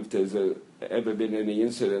tube if there's ever been any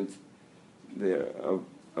incident there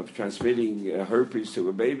of transmitting herpes to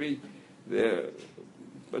a baby. There,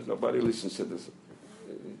 but nobody listens to this.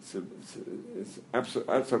 It's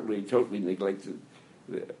absolutely, totally neglected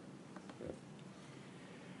there.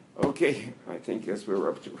 Okay, I think that's where we're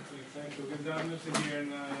up to. Thank you. We've done this here in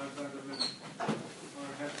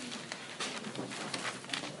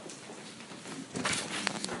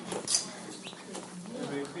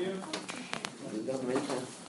The government